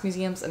aquariums and wax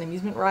museums and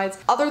amusement rides.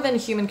 Other than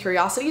human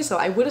curiosities, so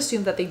I would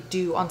assume that they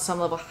do on some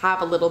level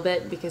have a little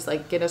bit, because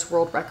like Guinness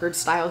World Record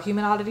style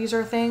human oddities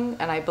are a thing,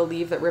 and I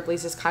believe that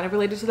Ripley's is kind of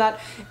related to that.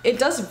 It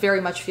does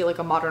very much feel like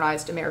a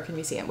modernized American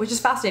museum, which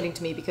is fascinating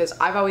to me because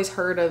I've always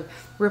heard of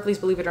Ripley's,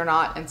 believe it or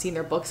not, and seen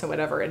their books and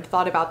whatever, and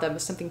thought about them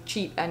as something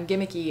cheap and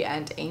gimmicky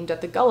and aimed at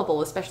the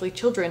gullible, especially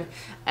children,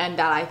 and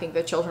that I think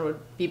that children would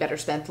be better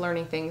spent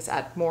learning things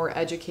at more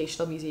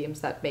educational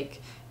museums that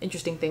make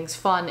interesting things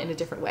fun in a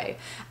different way.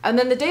 And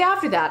then the day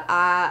after that,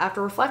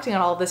 after reflecting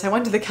on all of this, I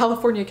went to the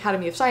California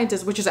Academy of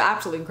Sciences, which is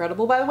absolutely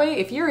incredible, by the way.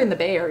 If you're in the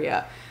Bay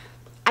Area,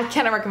 I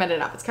cannot recommend it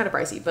enough. It's kind of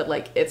pricey, but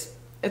like it's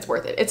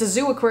worth it. It's a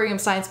zoo, aquarium,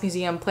 science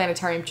museum,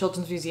 planetarium,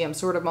 children's museum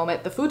sort of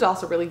moment. The food's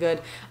also really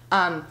good.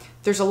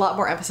 There's a lot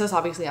more emphasis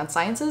obviously on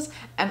sciences,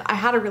 and I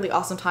had a really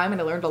awesome time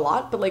and I learned a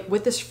lot, but like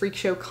with this freak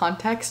show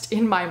context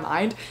in my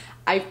mind,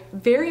 I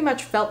very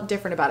much felt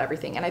different about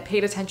everything, and I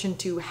paid attention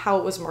to how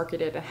it was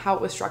marketed and how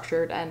it was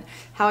structured and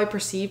how I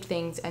perceived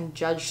things and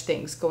judged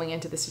things going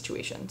into the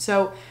situation.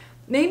 So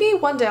maybe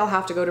one day I'll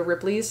have to go to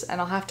Ripley's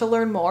and I'll have to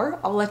learn more.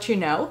 I'll let you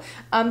know.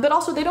 But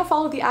also they don't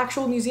follow the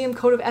actual museum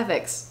code of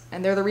ethics,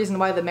 and they're the reason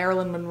why the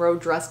Marilyn Monroe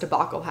dress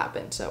debacle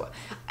happened. So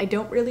I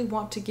don't really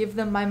want to give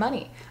them my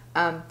money.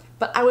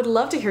 But I would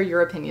love to hear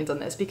your opinions on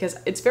this because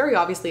it's very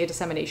obviously a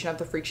dissemination of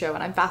the freak show,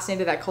 and I'm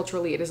fascinated that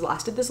culturally it has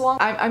lasted this long.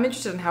 I'm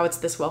interested in how it's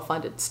this well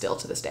funded still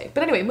to this day.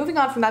 But anyway, moving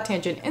on from that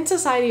tangent, in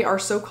society our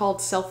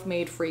so-called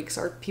self-made freaks,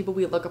 are people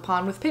we look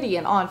upon with pity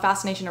and awe and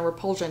fascination and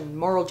repulsion and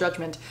moral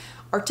judgment,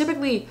 are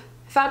typically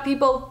fat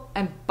people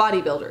and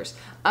bodybuilders.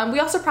 We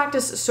also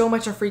practice so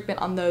much enfreakment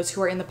on those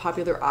who are in the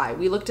popular eye.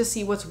 We look to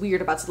see what's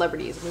weird about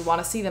celebrities, and we want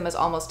to see them as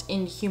almost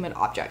inhuman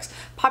objects.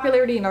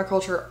 Popularity in our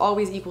culture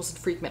always equals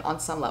enfreakment on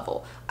some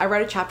level. I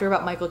read a chapter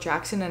about Michael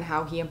Jackson and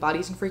how he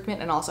embodies enfreakment,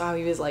 and also how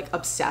he was like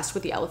obsessed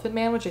with the Elephant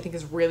Man, which I think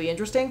is really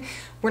interesting.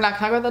 We're not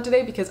talking about that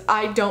today because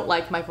I don't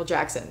like Michael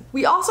Jackson.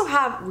 We also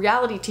have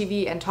reality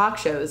TV and talk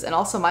shows, and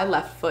also my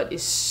left foot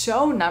is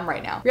so numb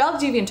right now.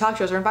 Reality TV and talk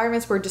shows are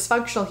environments where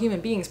dysfunctional human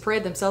beings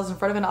parade themselves in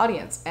front of an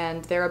audience,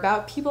 and they're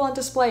about people on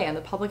display and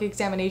the public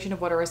examination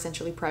of what are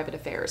essentially private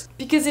affairs.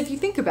 Because if you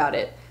think about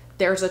it,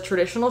 there's a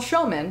traditional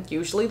showman,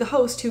 usually the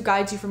host, who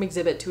guides you from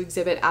exhibit to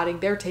exhibit, adding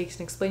their takes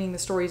and explaining the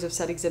stories of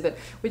said exhibit,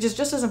 which is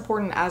just as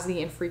important as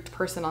the enfreaked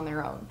person on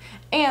their own.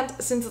 And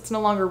since it's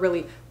no longer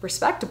really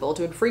respectable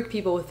to enfreak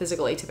people with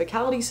physical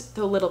atypicalities,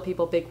 the little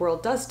people big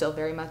world does still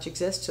very much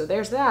exist, so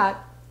there's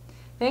that.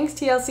 Thanks,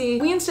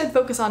 TLC. We instead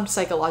focus on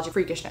psychological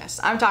freakishness.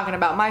 I'm talking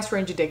about My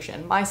Strange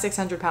Addiction, My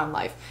 600-Pound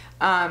Life,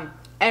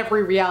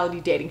 every reality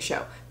dating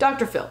show,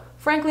 Dr. Phil,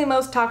 frankly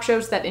most talk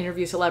shows that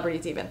interview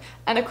celebrities even.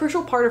 And a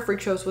crucial part of freak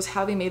shows was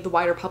how they made the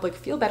wider public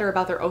feel better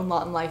about their own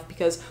lot in life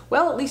because,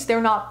 well, at least they're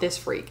not this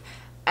freak.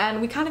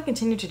 And we kind of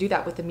continue to do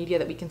that with the media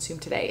that we consume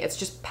today. It's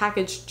just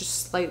packaged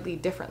just slightly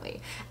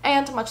differently.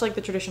 And much like the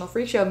traditional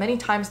freak show, many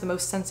times the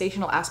most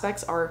sensational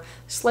aspects are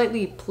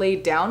slightly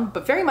played down,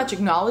 but very much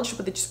acknowledged,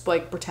 but they just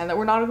like pretend that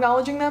we're not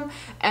acknowledging them.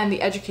 And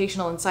the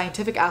educational and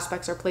scientific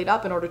aspects are played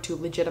up in order to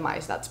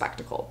legitimize that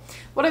spectacle.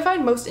 What I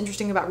find most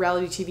interesting about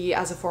reality TV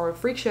as a form of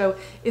freak show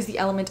is the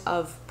element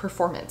of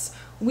performance.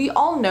 We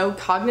all know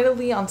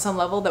cognitively on some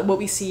level that what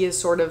we see is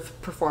sort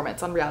of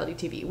performance on reality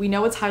TV. We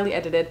know it's highly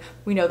edited,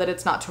 we know that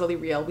it's not totally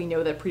real, we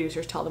know that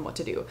producers tell them what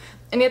to do.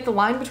 And yet the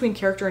line between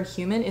character and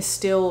human is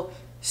still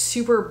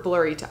super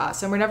blurry to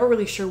us, and we're never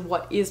really sure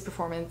what is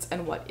performance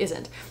and what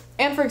isn't.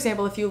 And for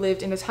example, if you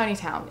lived in a tiny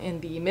town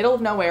in the middle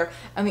of nowhere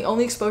and the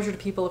only exposure to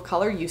people of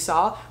color you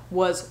saw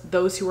was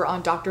those who were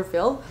on Dr.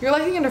 Phil, you're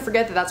likely going to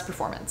forget that that's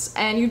performance.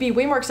 And you'd be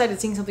way more excited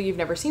seeing something you've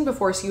never seen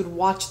before, so you'd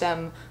watch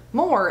them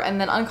more and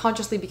then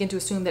unconsciously begin to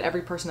assume that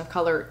every person of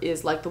color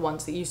is like the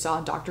ones that you saw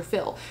in Dr.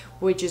 Phil,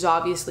 which is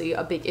obviously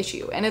a big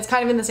issue. And it's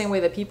kind of in the same way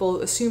that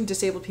people assumed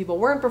disabled people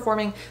weren't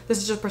performing. This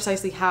is just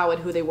precisely how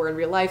and who they were in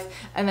real life,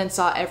 and then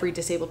saw every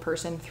disabled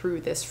person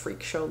through this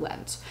freak show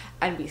lens.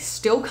 And we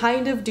still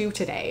kind of do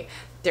today.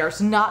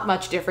 There's not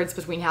much difference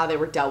between how they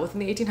were dealt with in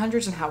the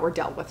 1800s and how we're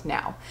dealt with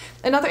now.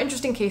 Another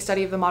interesting case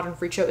study of the modern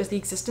freak show is the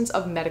existence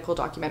of medical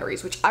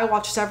documentaries, which I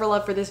watched several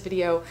of for this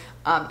video,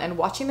 and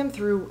watching them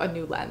through a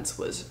new lens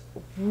was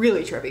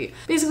really trippy.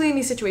 Basically, in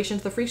these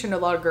situations, the freaks are no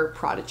longer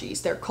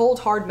prodigies. They're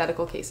cold, hard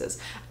medical cases,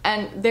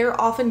 and they're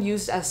often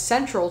used as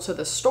central to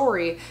the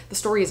story. The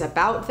story is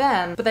about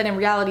them, but then in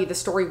reality, the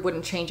story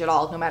wouldn't change at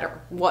all, no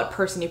matter what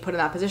person you put in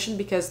that position,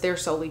 because they're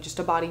solely just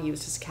a body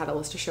used as a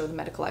catalyst to show the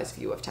medicalized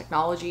view of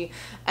technology.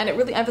 And it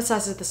really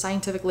emphasizes the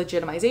scientific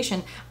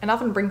legitimization and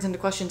often brings into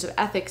questions of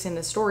ethics in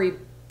the story,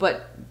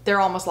 but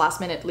they're almost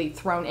last-minutely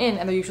thrown in,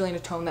 and they're usually in a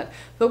tone that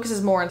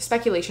focuses more on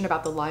speculation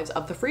about the lives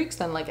of the freaks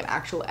than like an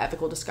actual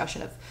ethical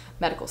discussion of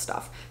medical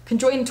stuff.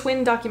 Conjoined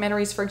twin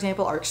documentaries, for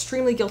example, are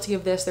extremely guilty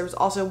of this. There was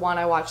also one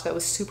I watched that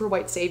was super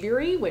white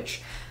saviory,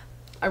 which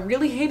I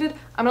really hated.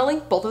 I'm gonna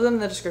link both of them in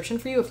the description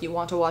for you if you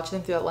want to watch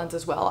them through that lens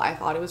as well. I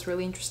thought it was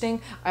really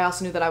interesting. I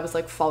also knew that I was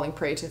like falling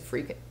prey to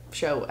freak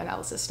show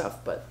analysis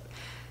stuff, but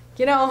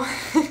you know,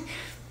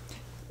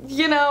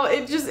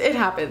 it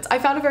happens. I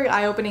found it very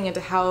eye-opening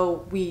into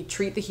how we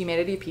treat the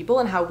humanity of people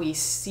and how we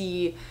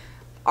see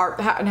art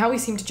and how we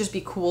seem to just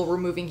be cool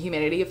removing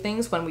humanity of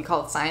things when we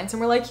call it science, and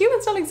we're like,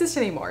 humans don't exist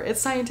anymore, it's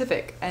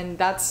scientific, and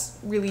that's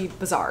really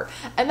bizarre.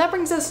 And that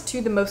brings us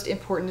to the most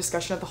important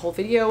discussion of the whole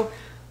video,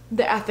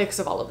 the ethics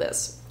of all of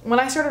this. When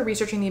I started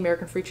researching the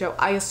American Freak Show,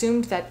 I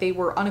assumed that they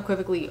were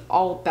unequivocally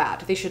all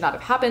bad. They should not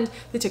have happened,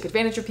 they took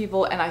advantage of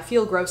people, and I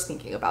feel gross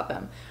thinking about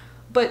them.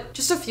 But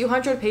just a few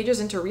hundred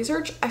pages into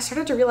research, I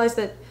started to realize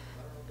that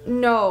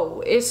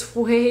no, it's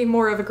way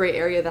more of a gray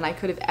area than I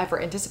could have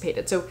ever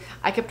anticipated. So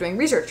I kept doing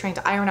research, trying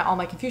to iron out all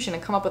my confusion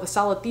and come up with a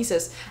solid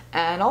thesis,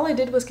 and all I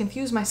did was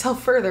confuse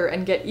myself further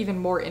and get even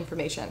more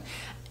information.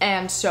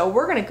 And so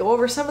we're gonna go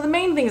over some of the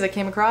main things I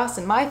came across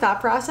in my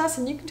thought process,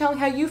 and you can tell me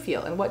how you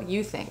feel and what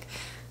you think,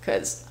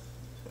 because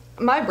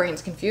my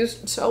brain's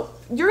confused, so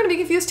you're gonna be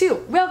confused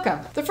too. Welcome.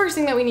 The first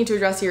thing that we need to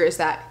address here is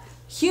that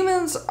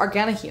humans are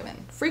gonna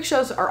human. Freak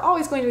shows are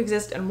always going to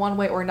exist in one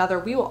way or another.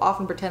 We will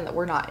often pretend that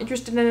we're not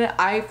interested in it.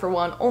 I, for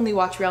one, only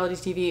watch reality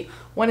TV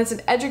when it's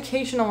an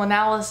educational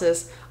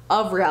analysis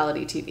of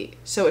reality TV,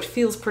 so it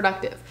feels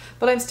productive.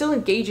 But I'm still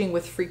engaging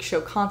with freak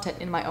show content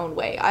in my own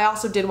way. I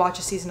also did watch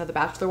a season of The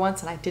Bachelor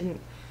once, and I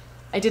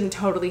didn't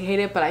totally hate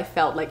it, but I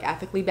felt like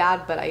ethically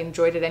bad, but I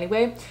enjoyed it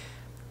anyway.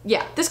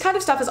 Yeah, this kind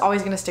of stuff is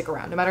always going to stick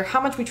around, no matter how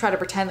much we try to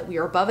pretend that we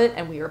are above it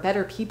and we are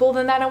better people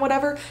than that and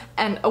whatever.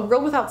 And a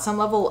world without some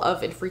level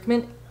of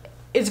enfreakment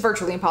is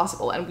virtually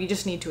impossible, and we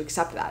just need to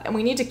accept that. And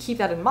we need to keep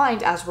that in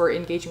mind as we're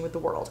engaging with the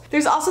world.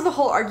 There's also the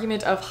whole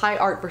argument of high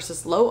art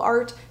versus low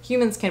art.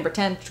 Humans can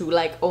pretend to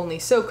like only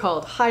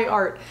so-called high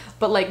art,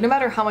 but like no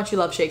matter how much you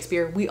love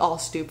Shakespeare, we all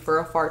stoop for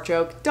a fart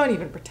joke. Don't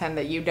even pretend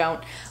that you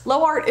don't.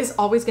 Low art is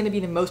always going to be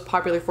the most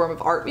popular form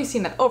of art. We've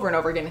seen that over and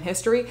over again in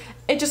history.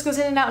 It just goes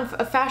in and out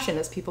of fashion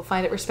as people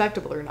find it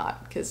respectable or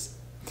not, because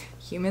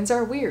humans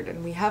are weird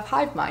and we have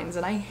hive minds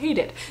and I hate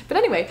it. But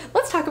anyway,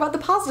 let's talk about the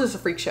positives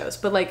of freak shows,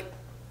 but like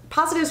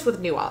positives with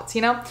nuance,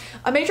 you know?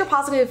 A major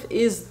positive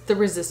is the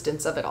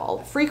resistance of it all.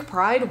 Freak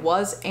pride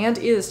was and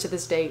is to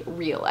this day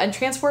real, and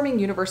transforming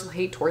universal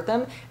hate toward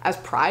them as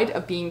pride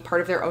of being part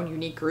of their own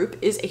unique group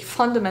is a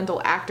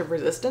fundamental act of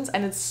resistance,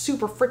 and it's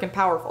super freaking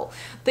powerful.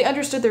 They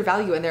understood their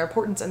value and their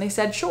importance, and they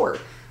said, sure,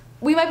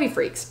 we might be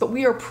freaks, but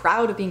we are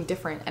proud of being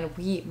different and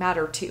we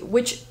matter too,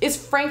 which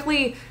is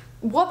frankly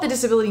what the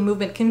disability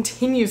movement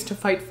continues to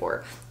fight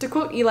for. To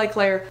quote Eli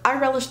Clare, "I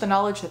relish the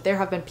knowledge that there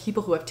have been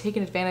people who have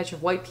taken advantage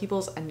of white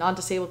people's and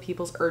non-disabled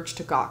people's urge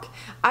to gawk.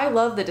 I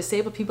love that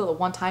disabled people at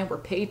one time were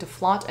paid to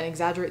flaunt and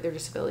exaggerate their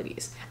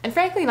disabilities." And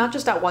frankly, not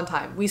just at one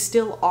time, we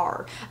still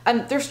are.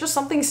 And there's just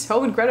something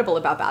so incredible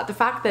about that. The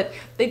fact that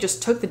they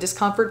just took the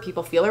discomfort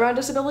people feel around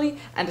disability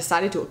and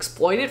decided to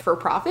exploit it for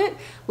profit,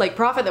 like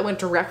profit that went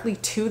directly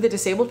to the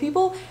disabled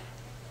people,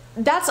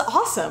 that's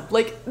awesome.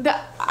 Like,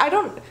 that, I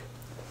don't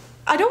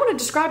want to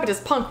describe it as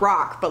punk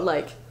rock, but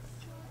like,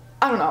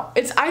 I don't know.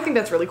 I think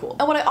that's really cool.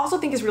 And what I also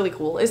think is really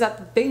cool is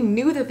that they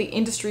knew that the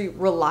industry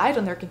relied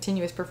on their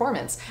continuous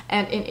performance.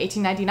 And in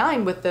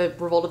 1899, with the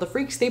Revolt of the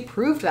Freaks, they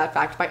proved that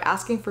fact by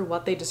asking for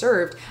what they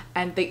deserved,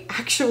 and they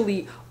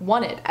actually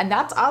won it. And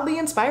that's oddly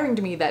inspiring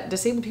to me, that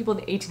disabled people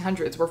in the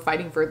 1800s were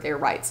fighting for their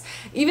rights.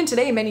 Even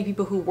today, many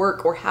people who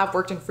work or have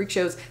worked in freak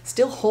shows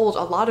still hold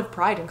a lot of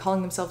pride in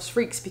calling themselves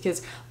freaks,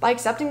 because by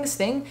accepting this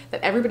thing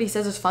that everybody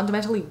says is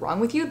fundamentally wrong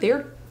with you,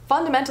 they're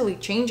fundamentally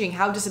changing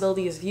how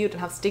disability is viewed and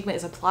how stigma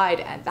is applied,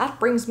 and that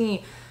brings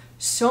me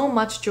so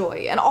much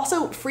joy. And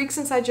also, freaks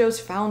inside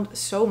shows found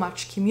so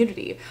much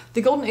community.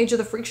 The golden age of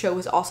the freak show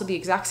was also the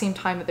exact same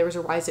time that there was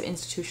a rise of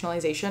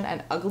institutionalization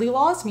and ugly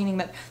laws, meaning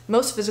that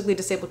most physically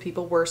disabled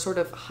people were sort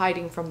of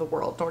hiding from the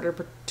world in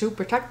order to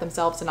protect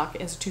themselves and not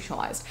get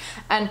institutionalized.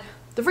 And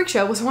the freak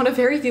show was one of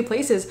very few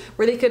places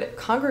where they could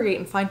congregate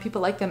and find people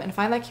like them and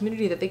find that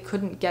community that they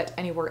couldn't get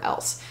anywhere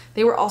else.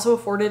 They were also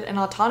afforded an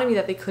autonomy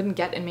that they couldn't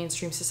get in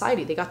mainstream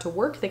society. They got to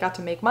work, they got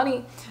to make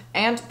money,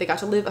 and they got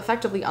to live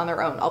effectively on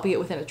their own, albeit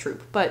within a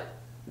troupe. But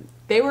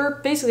they were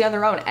basically on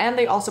their own, and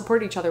they all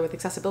supported each other with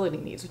accessibility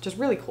needs, which is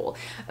really cool.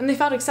 And they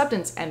found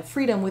acceptance and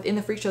freedom within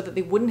the freak show that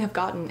they wouldn't have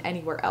gotten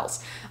anywhere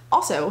else.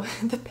 Also,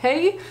 the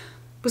pay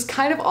was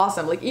kind of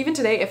awesome. Like, even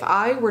today, if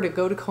I were to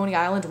go to Coney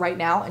Island right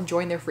now and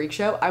join their freak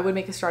show, I would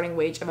make a starting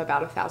wage of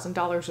about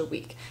 $1,000 a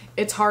week.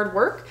 It's hard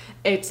work.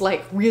 It's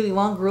like really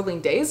long, grueling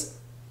days.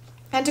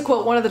 And to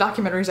quote one of the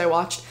documentaries I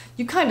watched,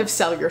 you kind of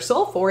sell your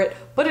soul for it,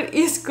 but it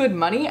is good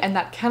money, and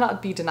that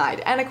cannot be denied.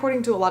 And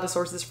according to a lot of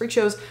sources, freak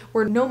shows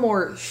were no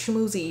more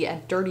schmoozy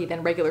and dirty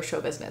than regular show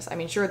business. I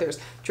mean, sure, there's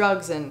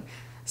drugs and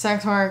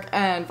sex work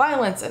and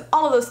violence and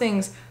all of those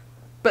things,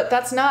 but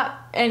that's not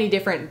any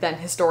different than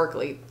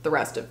historically the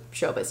rest of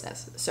show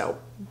business. So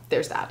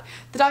there's that.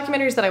 The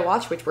documentaries that I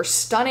watched, which were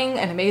stunning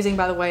and amazing,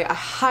 by the way, I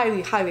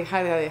highly, highly,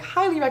 highly,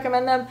 highly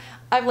recommend them.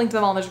 I've linked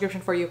them all in the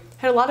description for you.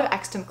 Had a lot of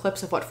excellent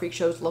clips of what freak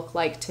shows look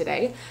like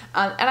today.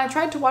 And I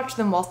tried to watch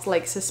them whilst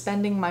like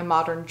suspending my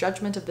modern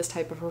judgment of this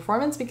type of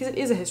performance, because it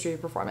is a history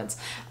of performance.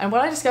 And what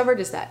I discovered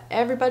is that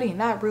everybody in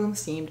that room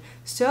seemed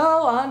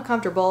so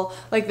uncomfortable.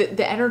 Like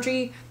the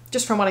energy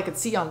just from what I could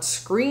see on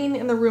screen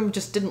in the room,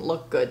 just didn't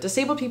look good.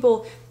 Disabled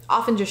people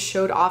often just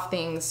showed off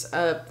things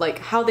like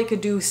how they could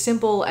do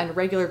simple and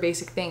regular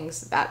basic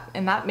things,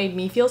 and that made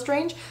me feel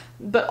strange.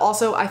 But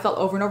also I felt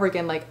over and over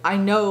again, like, I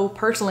know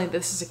personally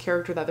this is a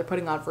character that they're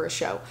putting on for a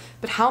show,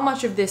 but how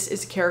much of this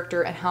is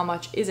character and how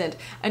much isn't?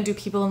 And do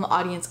people in the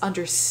audience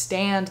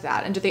understand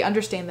that? And do they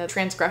understand the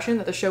transgression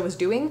that the show is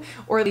doing?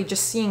 Or are they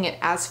just seeing it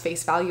as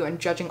face value and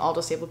judging all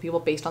disabled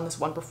people based on this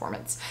one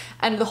performance?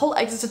 And the whole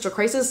existential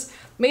crisis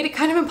made it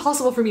kind of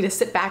impossible for me to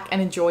sit back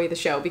and enjoy the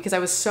show because I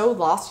was so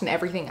lost in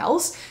everything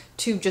else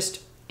to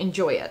just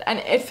enjoy it. And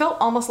it felt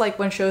almost like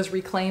when shows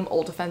reclaim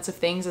old offensive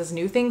things as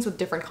new things with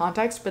different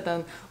context, but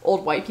then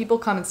old white people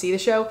come and see the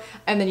show,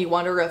 and then you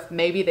wonder if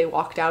maybe they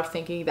walked out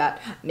thinking that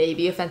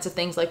maybe offensive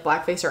things like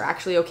blackface are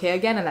actually okay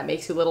again, and that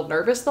makes you a little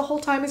nervous the whole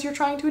time as you're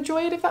trying to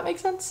enjoy it, if that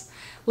makes sense.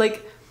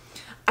 Like,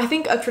 I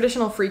think a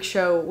traditional freak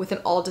show with an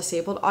all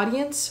disabled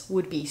audience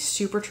would be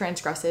super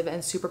transgressive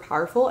and super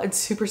powerful and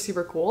super,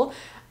 super cool.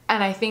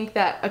 And I think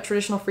that a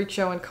traditional freak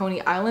show in Coney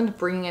Island,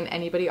 bringing in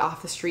anybody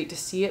off the street to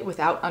see it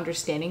without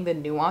understanding the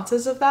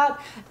nuances of that,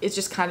 is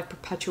just kind of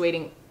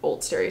perpetuating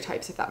old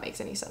stereotypes, if that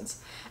makes any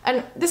sense.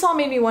 And this all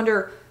made me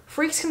wonder,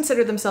 freaks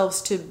consider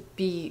themselves to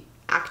be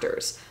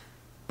actors,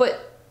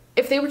 but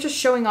if they were just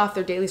showing off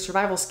their daily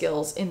survival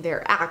skills in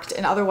their act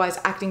and otherwise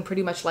acting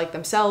pretty much like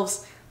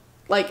themselves,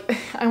 like,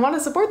 I want to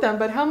support them,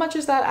 but how much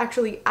is that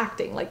actually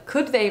acting? Like,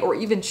 could they or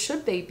even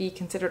should they be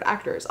considered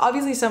actors?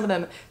 Obviously, some of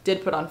them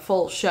did put on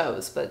full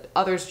shows, but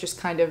others just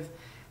kind of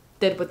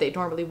did what they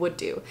normally would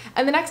do.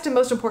 And the next and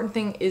most important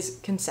thing is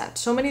consent.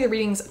 So many of the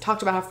readings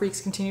talked about how freaks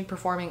continued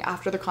performing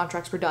after their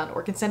contracts were done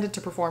or consented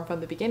to perform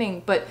from the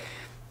beginning, but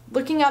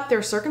looking at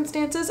their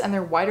circumstances and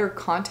their wider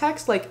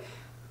context, like,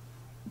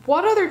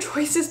 what other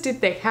choices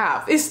did they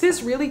have? Is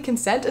this really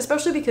consent?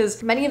 Especially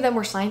because many of them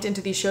were signed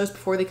into these shows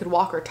before they could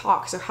walk or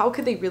talk, so how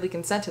could they really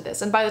consent to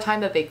this? And by the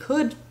time that they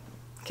could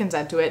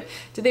consent to it,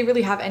 did they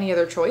really have any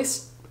other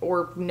choice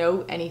or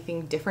know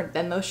anything different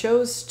than those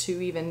shows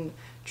to even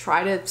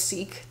try to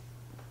seek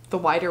the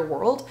wider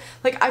world?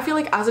 Like, I feel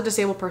like as a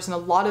disabled person, a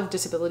lot of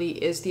disability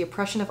is the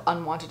oppression of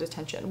unwanted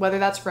attention, whether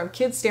that's from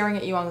kids staring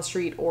at you on the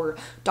street or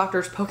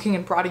doctors poking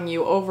and prodding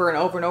you over and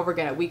over and over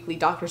again at weekly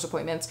doctor's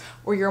appointments,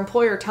 or your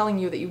employer telling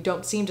you that you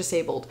don't seem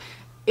disabled.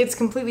 It's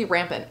completely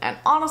rampant. And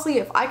honestly,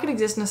 if I could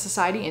exist in a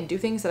society and do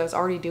things that I was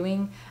already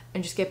doing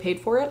and just get paid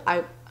for it,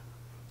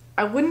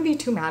 I wouldn't be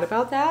too mad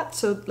about that.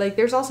 So like,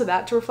 there's also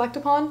that to reflect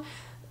upon,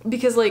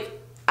 because like,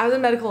 as a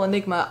medical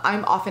enigma,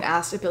 I'm often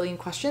asked a billion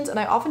questions, and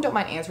I often don't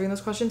mind answering those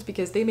questions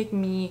because they make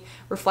me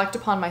reflect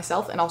upon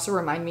myself and also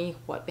remind me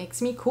what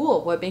makes me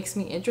cool, what makes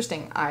me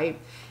interesting. I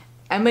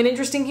am an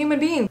interesting human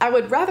being. I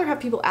would rather have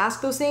people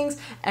ask those things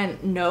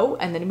and know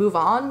and then move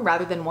on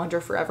rather than wonder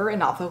forever and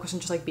not focus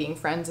on just like being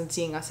friends and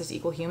seeing us as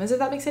equal humans, if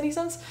that makes any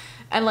sense.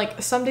 And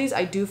like, some days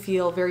I do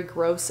feel very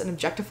gross and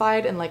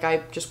objectified and like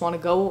I just want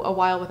to go a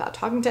while without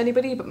talking to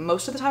anybody, but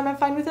most of the time I'm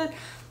fine with it.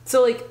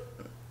 So like,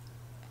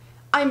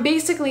 I'm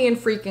basically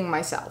enfreaking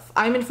myself.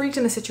 I'm enfreaked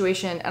in the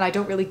situation and I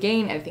don't really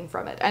gain anything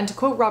from it. And to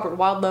quote Robert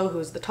Wildlow,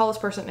 who's the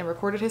tallest person in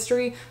recorded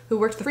history, who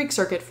worked the freak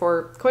circuit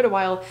for quite a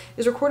while,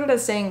 is recorded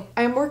as saying,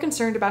 "I am more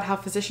concerned about how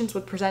physicians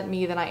would present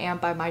me than I am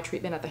by my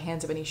treatment at the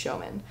hands of any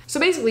showman." So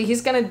basically,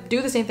 he's gonna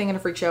do the same thing in a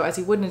freak show as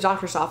he would in a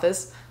doctor's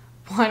office.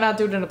 Why not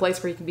do it in a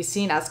place where he can be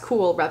seen as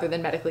cool rather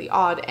than medically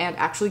odd and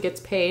actually gets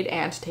paid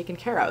and taken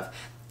care of?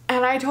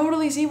 And I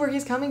totally see where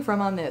he's coming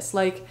from on this.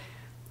 Like,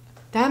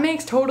 that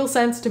makes total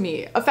sense to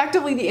me.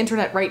 Effectively, the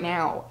internet right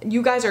now,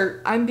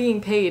 I'm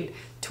being paid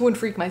to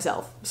enfreak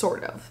myself,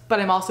 sort of, but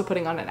I'm also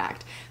putting on an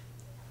act.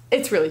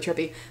 It's really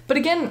trippy. But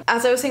again,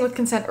 as I was saying with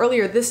consent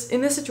earlier, in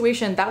this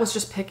situation, that was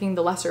just picking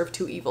the lesser of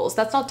two evils.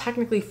 That's not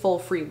technically full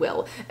free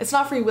will. It's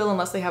not free will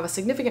unless they have a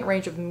significant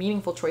range of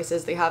meaningful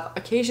choices. They have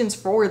occasions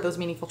for those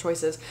meaningful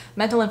choices,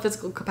 mental and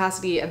physical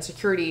capacity and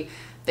security.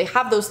 They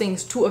have those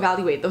things to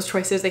evaluate those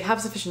choices. They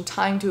have sufficient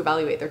time to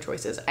evaluate their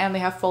choices, and they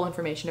have full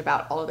information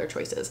about all of their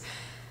choices.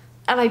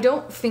 And I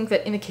don't think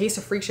that in the case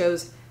of freak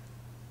shows,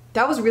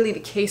 that was really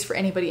the case for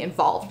anybody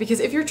involved, because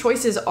if your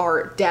choices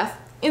are death,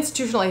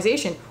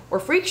 institutionalization, or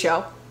freak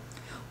show,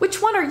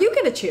 which one are you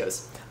gonna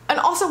choose? And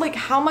also, like,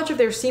 how much of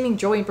their seeming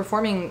joy in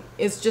performing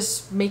is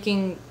just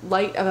making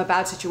light of a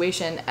bad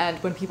situation, and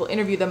when people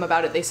interview them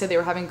about it, they said they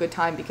were having a good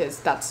time because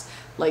that's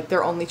like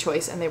their only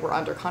choice and they were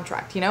under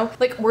contract, you know?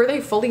 Like, were they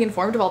fully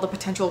informed of all the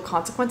potential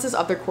consequences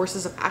of their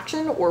courses of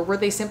action, or were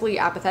they simply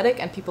apathetic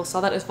and people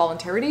saw that as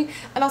voluntarily?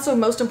 And also,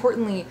 most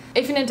importantly,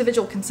 if an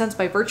individual consents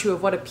by virtue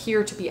of what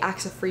appear to be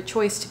acts of free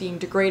choice to being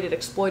degraded,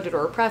 exploited,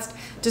 or oppressed,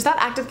 does that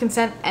act of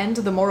consent end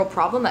the moral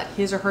problem that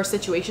his or her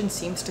situation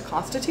seems to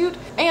constitute?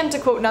 And to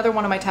quote another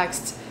one of my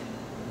texts,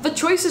 "The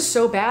choice is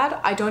so bad,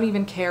 I don't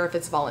even care if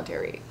it's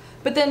voluntary."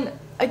 But then,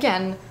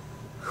 again,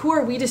 who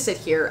are we to sit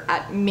here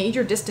at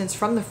major distance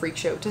from the freak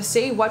show to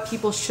say what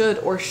people should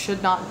or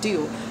should not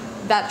do?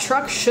 That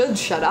truck should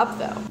shut up,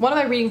 though. One of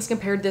my readings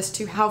compared this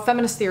to how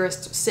feminist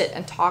theorists sit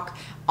and talk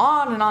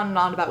on and on and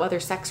on about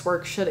whether sex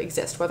work should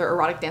exist, whether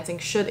erotic dancing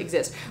should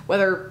exist,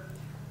 whether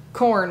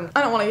Corn.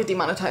 I don't want to get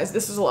demonetized,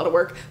 this is a lot of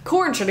work.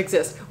 Corn should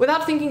exist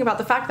without thinking about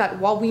the fact that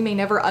while we may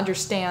never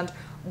understand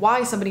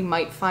why somebody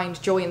might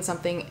find joy in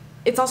something,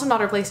 it's also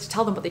not our place to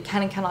tell them what they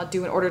can and cannot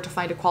do in order to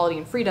find equality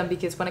and freedom,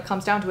 because when it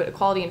comes down to it,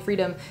 equality and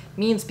freedom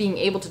means being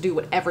able to do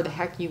whatever the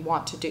heck you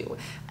want to do.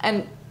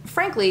 And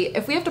frankly,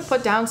 if we have to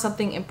put down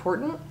something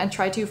important and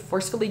try to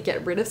forcefully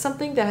get rid of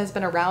something that has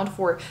been around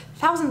for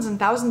thousands and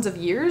thousands of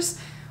years,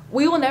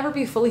 we will never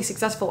be fully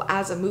successful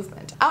as a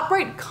movement.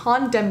 Outright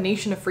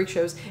condemnation of freak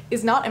shows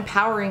is not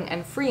empowering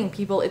and freeing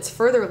people, it's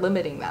further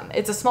limiting them.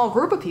 It's a small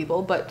group of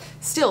people, but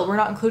still, we're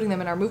not including them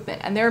in our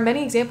movement. And there are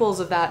many examples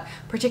of that,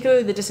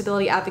 particularly the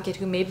disability advocate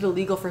who made it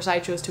illegal for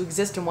sideshows to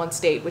exist in one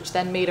state, which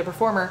then made a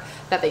performer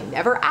that they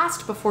never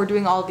asked before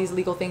doing all of these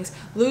legal things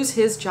lose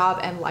his job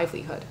and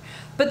livelihood.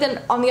 But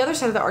then on the other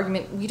side of the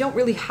argument, we don't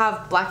really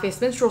have blackface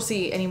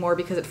minstrelsy anymore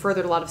because it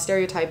furthered a lot of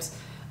stereotypes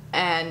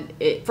and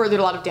it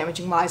furthered a lot of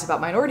damaging lies about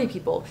minority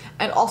people,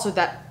 and also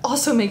that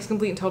also makes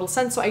complete and total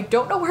sense. So I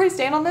don't know where I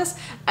stand on this,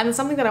 and it's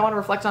something that I want to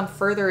reflect on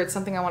further. It's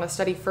something I want to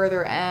study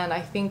further, and I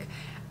think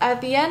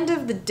at the end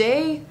of the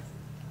day,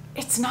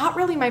 it's not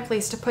really my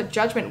place to put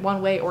judgment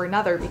one way or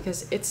another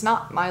because it's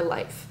not my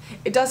life.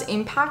 It does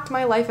impact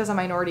my life as a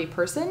minority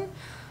person,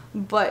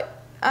 but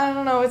I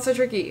don't know, it's so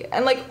tricky.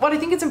 And like, what I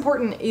think is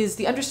important is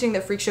the understanding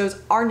that freak shows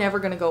are never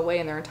going to go away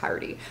in their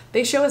entirety.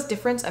 They show us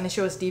difference and they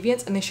show us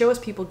deviance and they show us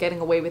people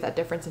getting away with that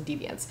difference and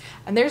deviance.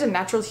 And there's a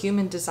natural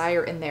human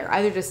desire in there,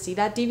 either to see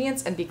that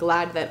deviance and be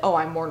glad that, oh,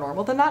 I'm more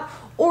normal than that,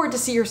 or to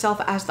see yourself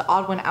as the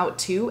odd one out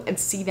too and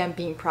see them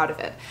being proud of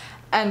it.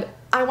 And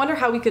I wonder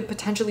how we could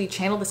potentially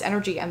channel this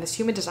energy and this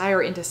human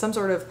desire into some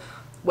sort of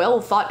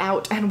well thought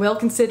out and well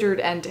considered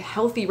and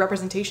healthy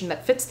representation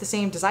that fits the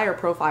same desire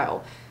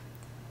profile,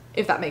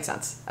 if that makes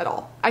sense at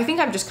all. I think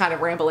I'm just kind of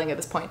rambling at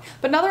this point.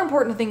 But another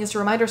important thing is to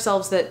remind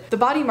ourselves that the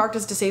body marked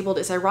as disabled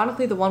is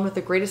ironically the one with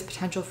the greatest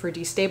potential for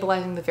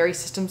destabilizing the very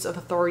systems of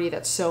authority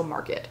that so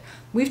mark it.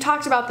 We've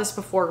talked about this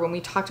before when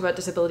we talked about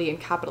disability and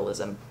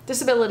capitalism.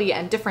 Disability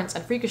and difference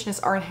and freakishness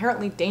are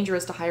inherently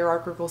dangerous to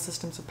hierarchical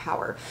systems of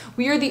power.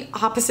 We are the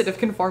opposite of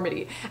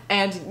conformity,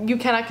 and you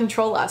cannot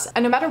control us.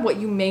 And no matter what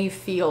you may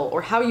feel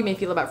or how you may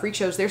feel about freak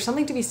shows, there's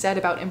something to be said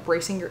about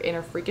embracing your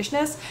inner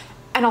freakishness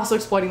and also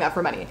exploiting that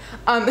for money.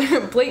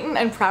 Blatant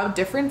and proud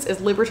difference is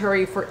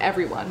liberatory for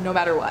everyone, no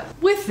matter what.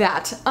 With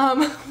that,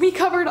 we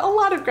covered a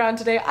lot of ground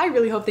today. I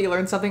really hope that you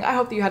learned something. I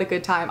hope that you had a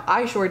good time.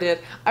 I sure did.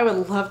 I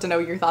would love to know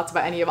your thoughts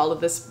about any of all of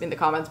this in the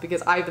comments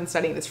because I've been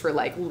studying this for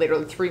like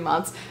literally 3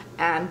 months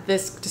and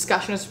this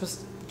discussion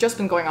has just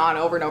been going on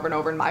over and over and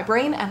over in my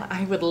brain, and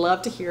I would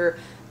love to hear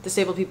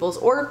disabled people's,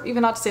 or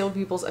even not disabled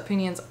people's,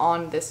 opinions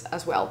on this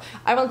as well.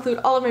 I will include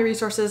all of my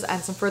resources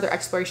and some further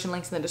exploration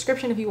links in the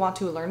description if you want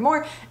to learn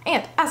more.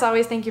 And as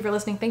always, thank you for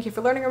listening, thank you for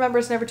learning. Remember,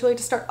 it's never too late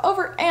to start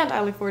over, and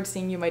I look forward to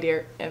seeing you, my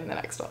dear, in the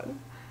next one.